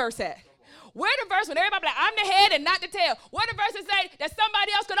 Where this verse at? Where the verse when everybody like, I'm the head and not the tail? Where the verse say that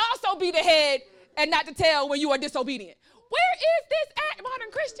somebody else could also be the head and not the tail when you are disobedient? Where is this at,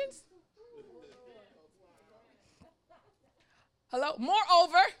 modern Christians? Hello?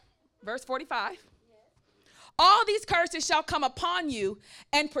 Moreover, verse 45, all these curses shall come upon you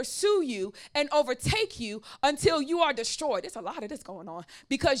and pursue you and overtake you until you are destroyed. There's a lot of this going on.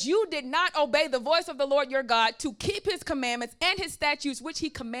 Because you did not obey the voice of the Lord your God to keep his commandments and his statutes, which he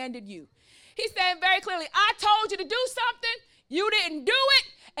commanded you. He's saying very clearly, I told you to do something, you didn't do it,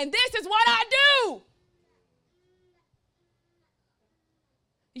 and this is what I do.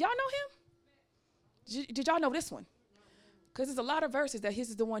 Y'all know him? Did y'all know this one? Because there's a lot of verses that this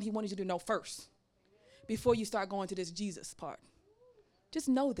is the one he wanted you to know first before you start going to this Jesus part. Just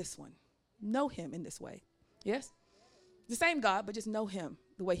know this one. Know him in this way. Yes? The same God, but just know him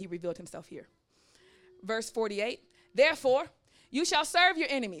the way he revealed himself here. Verse 48, therefore, you shall serve your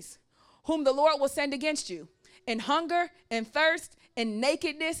enemies, whom the Lord will send against you, in hunger and thirst and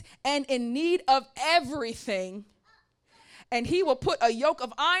nakedness and in need of everything. And he will put a yoke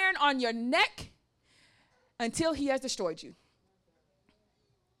of iron on your neck until he has destroyed you.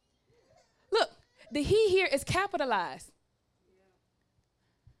 Look, the he here is capitalized.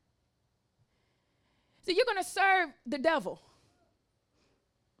 So you're going to serve the devil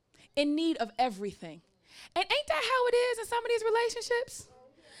in need of everything. And ain't that how it is in some of these relationships?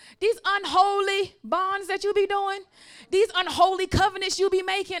 These unholy bonds that you be doing, these unholy covenants you be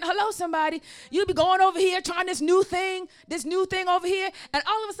making. Hello, somebody. You be going over here trying this new thing over here, and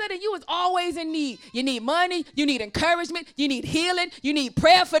all of a sudden you is always in need. You need money, you need encouragement, you need healing, you need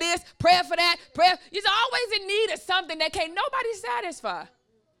prayer for this, prayer for that, prayer. You're always in need of something that can't nobody satisfy.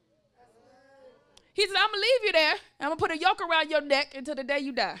 He said, I'm going to leave you there. I'm going to put a yoke around your neck until the day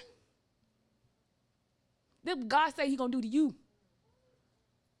you die. This God say he going to do to you.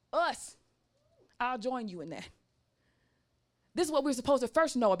 Us. I'll join you in that. This is what we're supposed to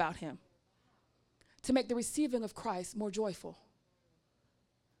first know about him, to make the receiving of Christ more joyful.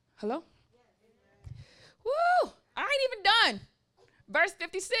 Hello? Woo! I ain't even done. Verse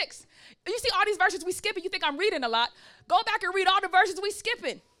 56. You see all these verses we skipping. You think I'm reading a lot. Go back and read all the verses we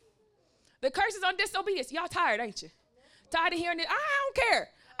skipping. The curses on disobedience. Y'all tired, ain't you? Tired of hearing it? I don't care.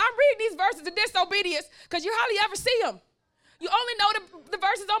 I'm reading these verses of disobedience because you hardly ever see them. You only know the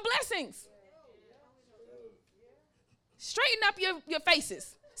verses on blessings. Straighten up your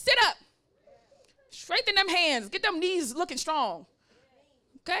faces. Sit up. Straighten them hands. Get them knees looking strong.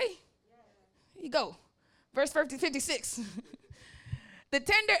 Okay? Here you go. Verse 56. The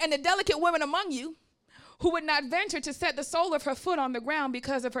tender and the delicate women among you who would not venture to set the sole of her foot on the ground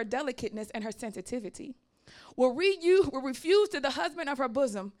because of her delicateness and her sensitivity will refuse to the husband of her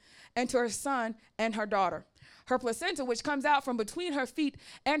bosom and to her son and her daughter. her placenta, which comes out from between her feet,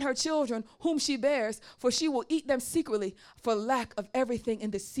 and her children, whom she bears, for she will eat them secretly for lack of everything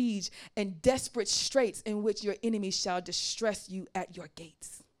in the siege and desperate straits in which your enemies shall distress you at your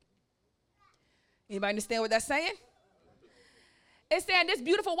gates. Anybody understand what that's saying? It's saying this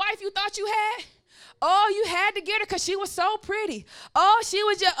beautiful wife you thought you had, oh, you had to get her because she was so pretty. Oh,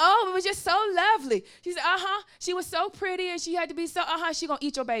 it was just so lovely. She said, she was so pretty and she had to be so, she gonna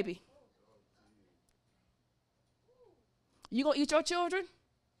eat your baby. You gonna eat your children?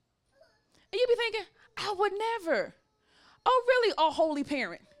 And you be thinking, I would never. Oh, really, a holy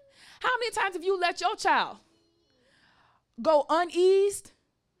parent? How many times have you let your child go uneased,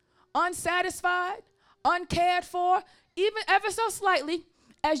 unsatisfied, uncared for, even ever so slightly,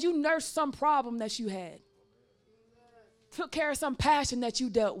 as you nursed some problem that you had? Took care of some passion that you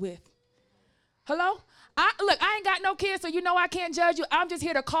dealt with. Hello? I ain't got no kids, so you know I can't judge you. I'm just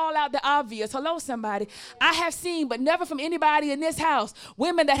here to call out the obvious. Hello, somebody. I have seen, but never from anybody in this house,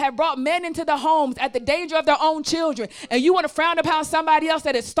 women that have brought men into the homes at the danger of their own children, and you want to frown upon somebody else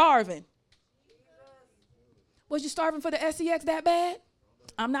that is starving. Was you starving for the SEX that bad?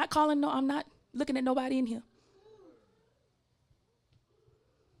 I'm not looking at nobody in here.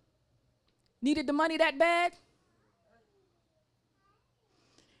 Needed the money that bad?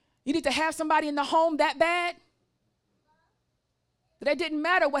 You need to have somebody in the home that bad? That it didn't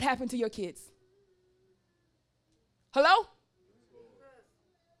matter what happened to your kids. Hello?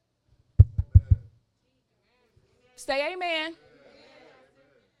 Say amen.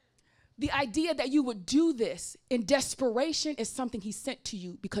 The idea that you would do this in desperation is something he sent to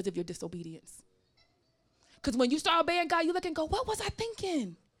you because of your disobedience. Because when you start obeying God, you look and go, what was I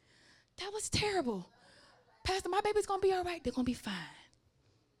thinking? That was terrible. Pastor, my baby's going to be all right. They're going to be fine.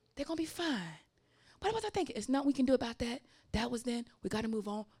 They're going to be fine. What was I thinking? It's nothing we can do about that. That was then. We got to move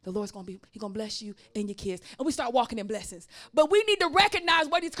on. The Lord's going to He's going to bless you and your kids. And we start walking in blessings. But we need to recognize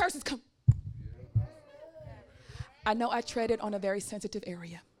where these curses come. I know I treaded on a very sensitive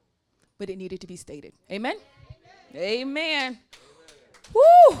area, but it needed to be stated. Amen? Amen.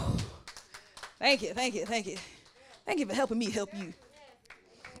 Woo! Thank you. Thank you for helping me help you.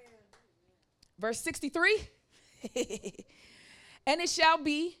 Verse 63. And it shall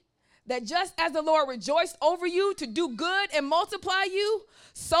be that just as the Lord rejoiced over you to do good and multiply you,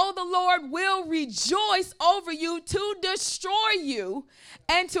 so the Lord will rejoice over you to destroy you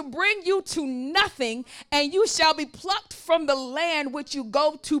and to bring you to nothing, and you shall be plucked from the land which you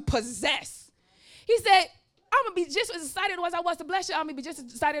go to possess. He said, I'm going to be just as excited as I was to bless you. I'm going to be just as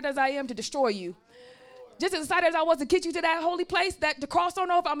excited as I am to destroy you. Just as excited as I was to get you to that holy place, that the cross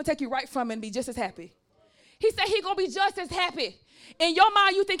on over, I'm going to take you right from it and be just as happy. He said he's going to be just as happy. In your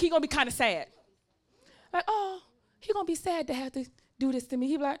mind, you think he's going to be kind of sad. Like, oh, he's going to be sad to have to do this to me.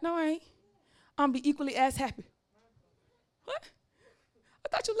 He'll be like, no, I ain't. I'm going to be equally as happy. What? I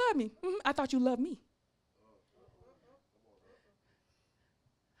thought you loved me. I thought you loved me.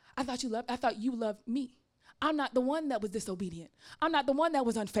 I thought you loved me. I'm not the one that was disobedient. I'm not the one that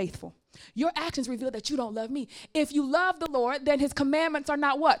was unfaithful. Your actions reveal that you don't love me. If you love the Lord, then his commandments are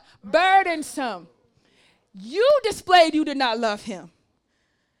not what? Burdensome. You displayed you did not love him.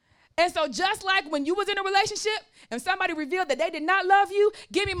 And so just like when you was in a relationship and somebody revealed that they did not love you,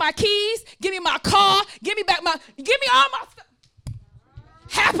 give me my keys, give me my car, give me all my stuff.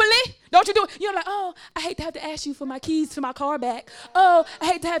 Happily. Don't you do it? You're like, oh, I hate to have to ask you for my keys to my car back. Oh, I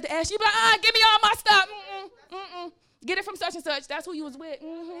hate to have to ask you. But give me all my stuff. Get it from such and such. That's who you was with.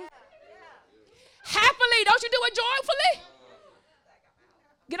 Happily. Don't you do it joyfully?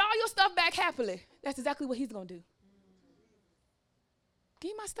 Get all your stuff back happily. That's exactly what he's going to do.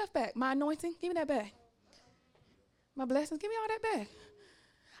 Give me my stuff back. My anointing, give me that back. My blessings, give me all that back.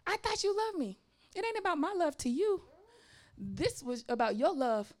 I thought you loved me. It ain't about my love to you. This was about your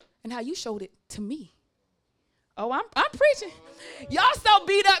love and how you showed it to me. Oh, I'm preaching. Y'all so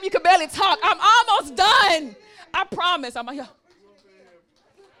beat up you can barely talk. I'm almost done. I promise. I'm like, yo.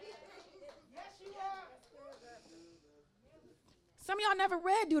 Some of y'all never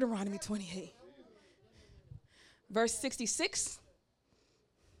read Deuteronomy 28. Verse 66.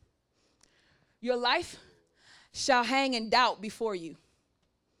 Your life shall hang in doubt before you.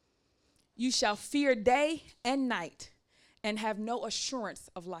 You shall fear day and night and have no assurance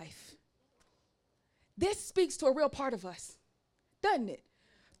of life. This speaks to a real part of us, doesn't it?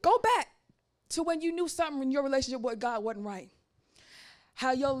 Go back to when you knew something in your relationship with God wasn't right.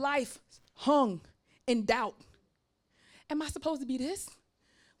 How your life hung in doubt. Am I supposed to be this?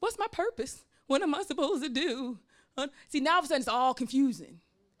 What's my purpose? What am I supposed to do? See, now all of a sudden it's all confusing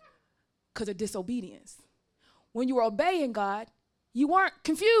because of disobedience. When you were obeying God, you weren't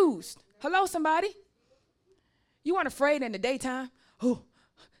confused. Hello, somebody? You weren't afraid in the daytime. Oh,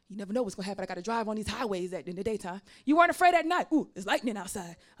 you never know what's going to happen. I got to drive on these highways in the daytime. You weren't afraid at night. Ooh, there's lightning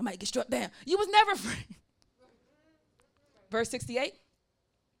outside. I might get struck down. You was never afraid. Verse 68.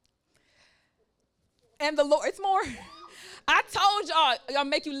 And the Lord, it's more. I told y'all, I'll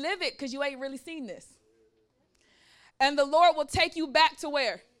make you live it because you ain't really seen this. And the Lord will take you back to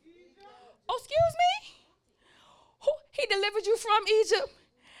where? Oh, excuse me? He delivered you from Egypt.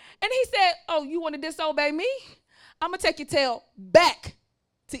 And he said, oh, you want to disobey me? I'm going to take your tail back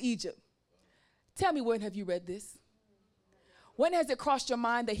to Egypt. Tell me, when have you read this? When has it crossed your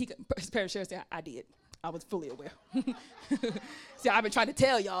mind that he could? Parents said, I did. I was fully aware. See, I've been trying to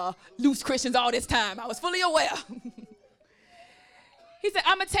tell y'all, loose Christians all this time. I was fully aware. He said,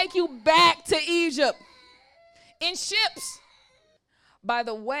 I'm going to take you back to Egypt in ships, by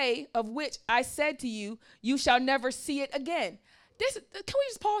the way of which I said to you, you shall never see it again. Can we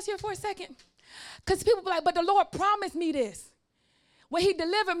just pause here for a second? Because people be like, but the Lord promised me this. When he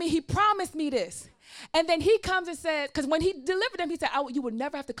delivered me, he promised me this. And then he comes and says, because when he delivered them, he said, you will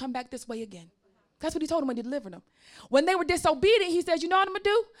never have to come back this way again. That's what he told them when he delivered them. When they were disobedient, he says, you know what I'm going to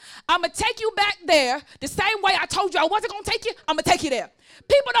do? I'm going to take you back there the same way I told you I wasn't going to take you. I'm going to take you there.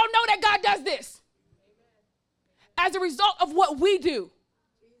 People don't know that God does this as a result of what we do.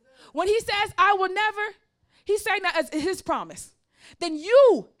 When he says, I will never, he's saying that as his promise. Then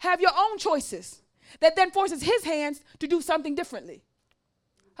you have your own choices that then forces his hands to do something differently.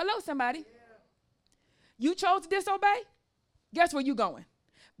 Hello, somebody. You chose to disobey? Guess where you going?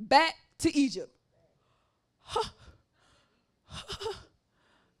 Back to Egypt.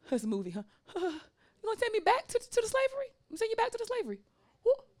 That's a movie, huh? You gonna take me back to the slavery? I'm sending you back to the slavery.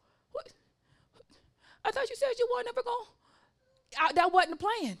 What? I thought you said you weren't never going. That wasn't the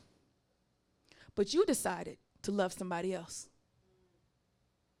plan. But you decided to love somebody else.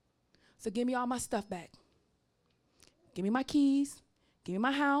 So give me all my stuff back. Give me my keys. Give me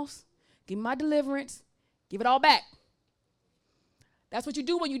my house. Give me my deliverance. Give it all back. That's what you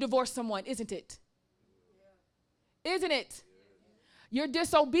do when you divorce someone, isn't it? Isn't it? Your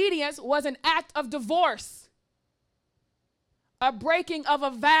disobedience was an act of divorce, a breaking of a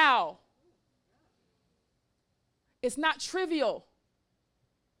vow. It's not trivial,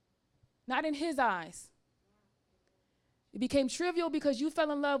 not in his eyes. It became trivial because you fell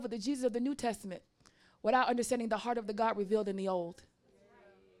in love with the Jesus of the New Testament without understanding the heart of the God revealed in the Old.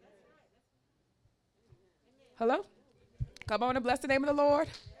 Hello? Come on and bless the name of the Lord.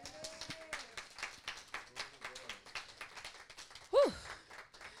 Whew.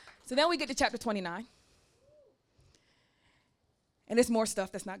 So then we get to chapter 29. And there's more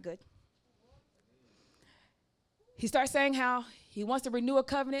stuff that's not good. He starts saying how he wants to renew a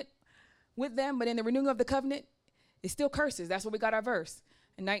covenant with them, but in the renewing of the covenant, it still curses. That's where we got our verse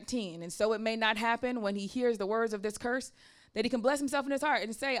in 19. And so it may not happen when he hears the words of this curse that he can bless himself in his heart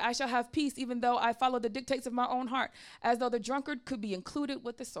and say, I shall have peace even though I follow the dictates of my own heart, as though the drunkard could be included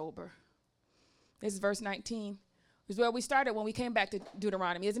with the sober. This is verse 19. This is where we started when we came back to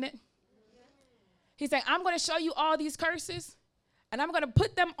Deuteronomy, isn't it? He's saying, I'm going to show you all these curses, and I'm going to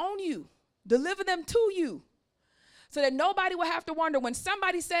put them on you, deliver them to you, so that nobody will have to wonder when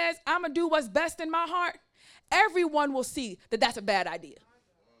somebody says, I'm going to do what's best in my heart, everyone will see that that's a bad idea.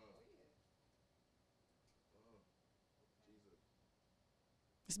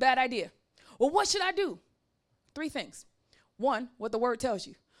 It's a bad idea. Well, what should I do? 3 things. 1, what the word tells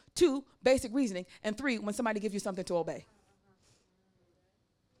you. 2, basic reasoning. And 3, when somebody gives you something to obey.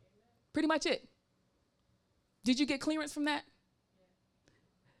 Pretty much it. Did you get clearance from that?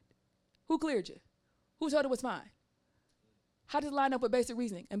 Who cleared you? Who told it was fine? How does it line up with basic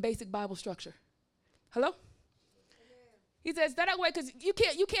reasoning and basic Bible structure? Hello? He says that way because you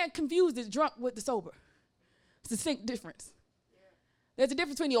can't confuse the drunk with the sober. It's a distinct difference. There's a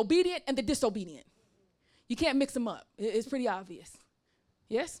difference between the obedient and the disobedient. You can't mix them up. It's pretty obvious.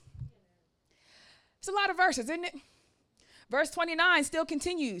 Yes? It's a lot of verses, isn't it? Verse 29 still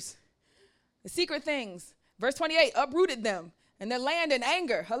continues. The secret things. Verse 28, uprooted them and their land in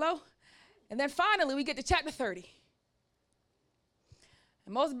anger. Hello? And then finally we get to chapter 30.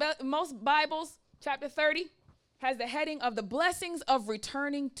 And most Bibles, chapter 30, has the heading of the blessings of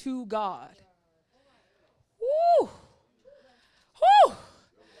returning to God. Woo! Woo!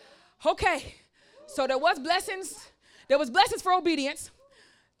 Okay, so there was blessings for obedience,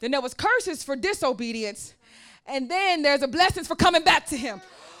 then there was curses for disobedience, and then there's a blessings for coming back to him.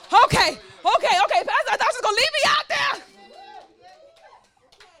 Okay, Pastor, I thought you was going to leave me out there.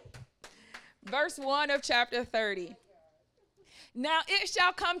 Verse 1 of chapter 30. Now it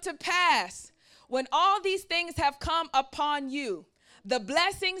shall come to pass when all these things have come upon you, the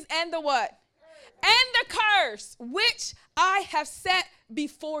blessings and the what? and the curse which I have set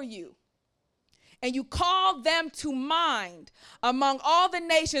before you. And you call them to mind among all the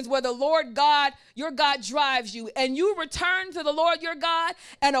nations where the Lord God, your God, drives you. And you return to the Lord your God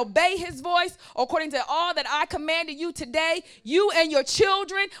and obey his voice according to all that I commanded you today, you and your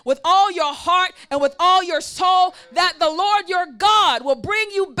children, with all your heart and with all your soul, that the Lord your God will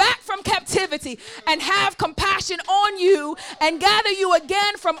bring you back from captivity and have compassion on you and gather you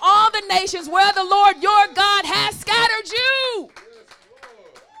again from all the nations where the Lord your God has scattered you.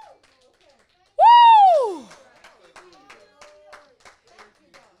 Woo!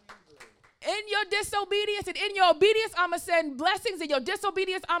 In your disobedience and in your obedience, I'm going to send blessings. In your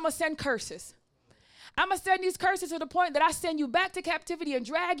disobedience, I'm going to send curses. I'm going to send these curses to the point that I send you back to captivity and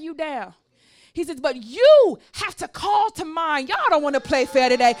drag you down. He says, but you have to call to mind. Y'all don't want to play fair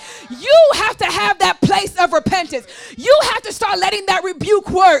today. You have to have that place of repentance. You have to start letting that rebuke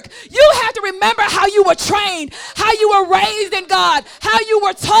work. You have to remember how you were trained, how you were raised in God, how you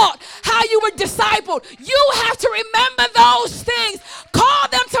were taught, how you were discipled. You have to remember those things. Call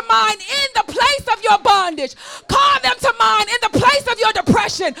them to mind in the place of your bondage. Call them to mind in the place of your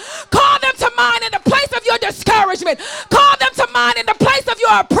depression. Call them to mind in the place of your discouragement. Call them to mind in the place of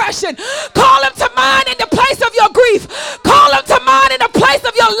your oppression. Call them to mind in the place of your grief. Call them to mind in the place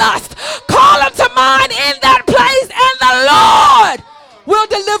of your lust. Call them to mind in that place, and the Lord will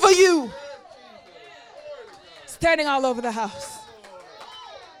deliver you. Standing all over the house.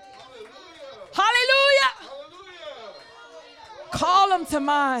 Hallelujah. Call them to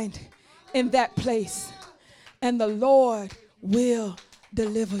mind in that place, and the Lord will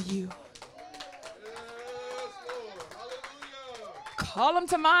deliver you. Call them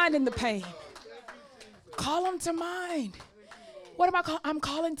to mind in the pain. Call them to mind. What am I calling? I'm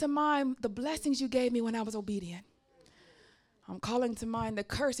calling to mind the blessings you gave me when I was obedient. I'm calling to mind the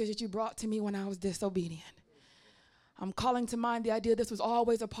curses that you brought to me when I was disobedient. I'm calling to mind the idea this was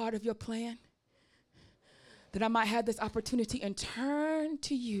always a part of your plan, that I might have this opportunity and turn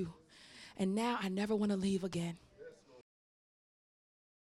to you. And now I never want to leave again.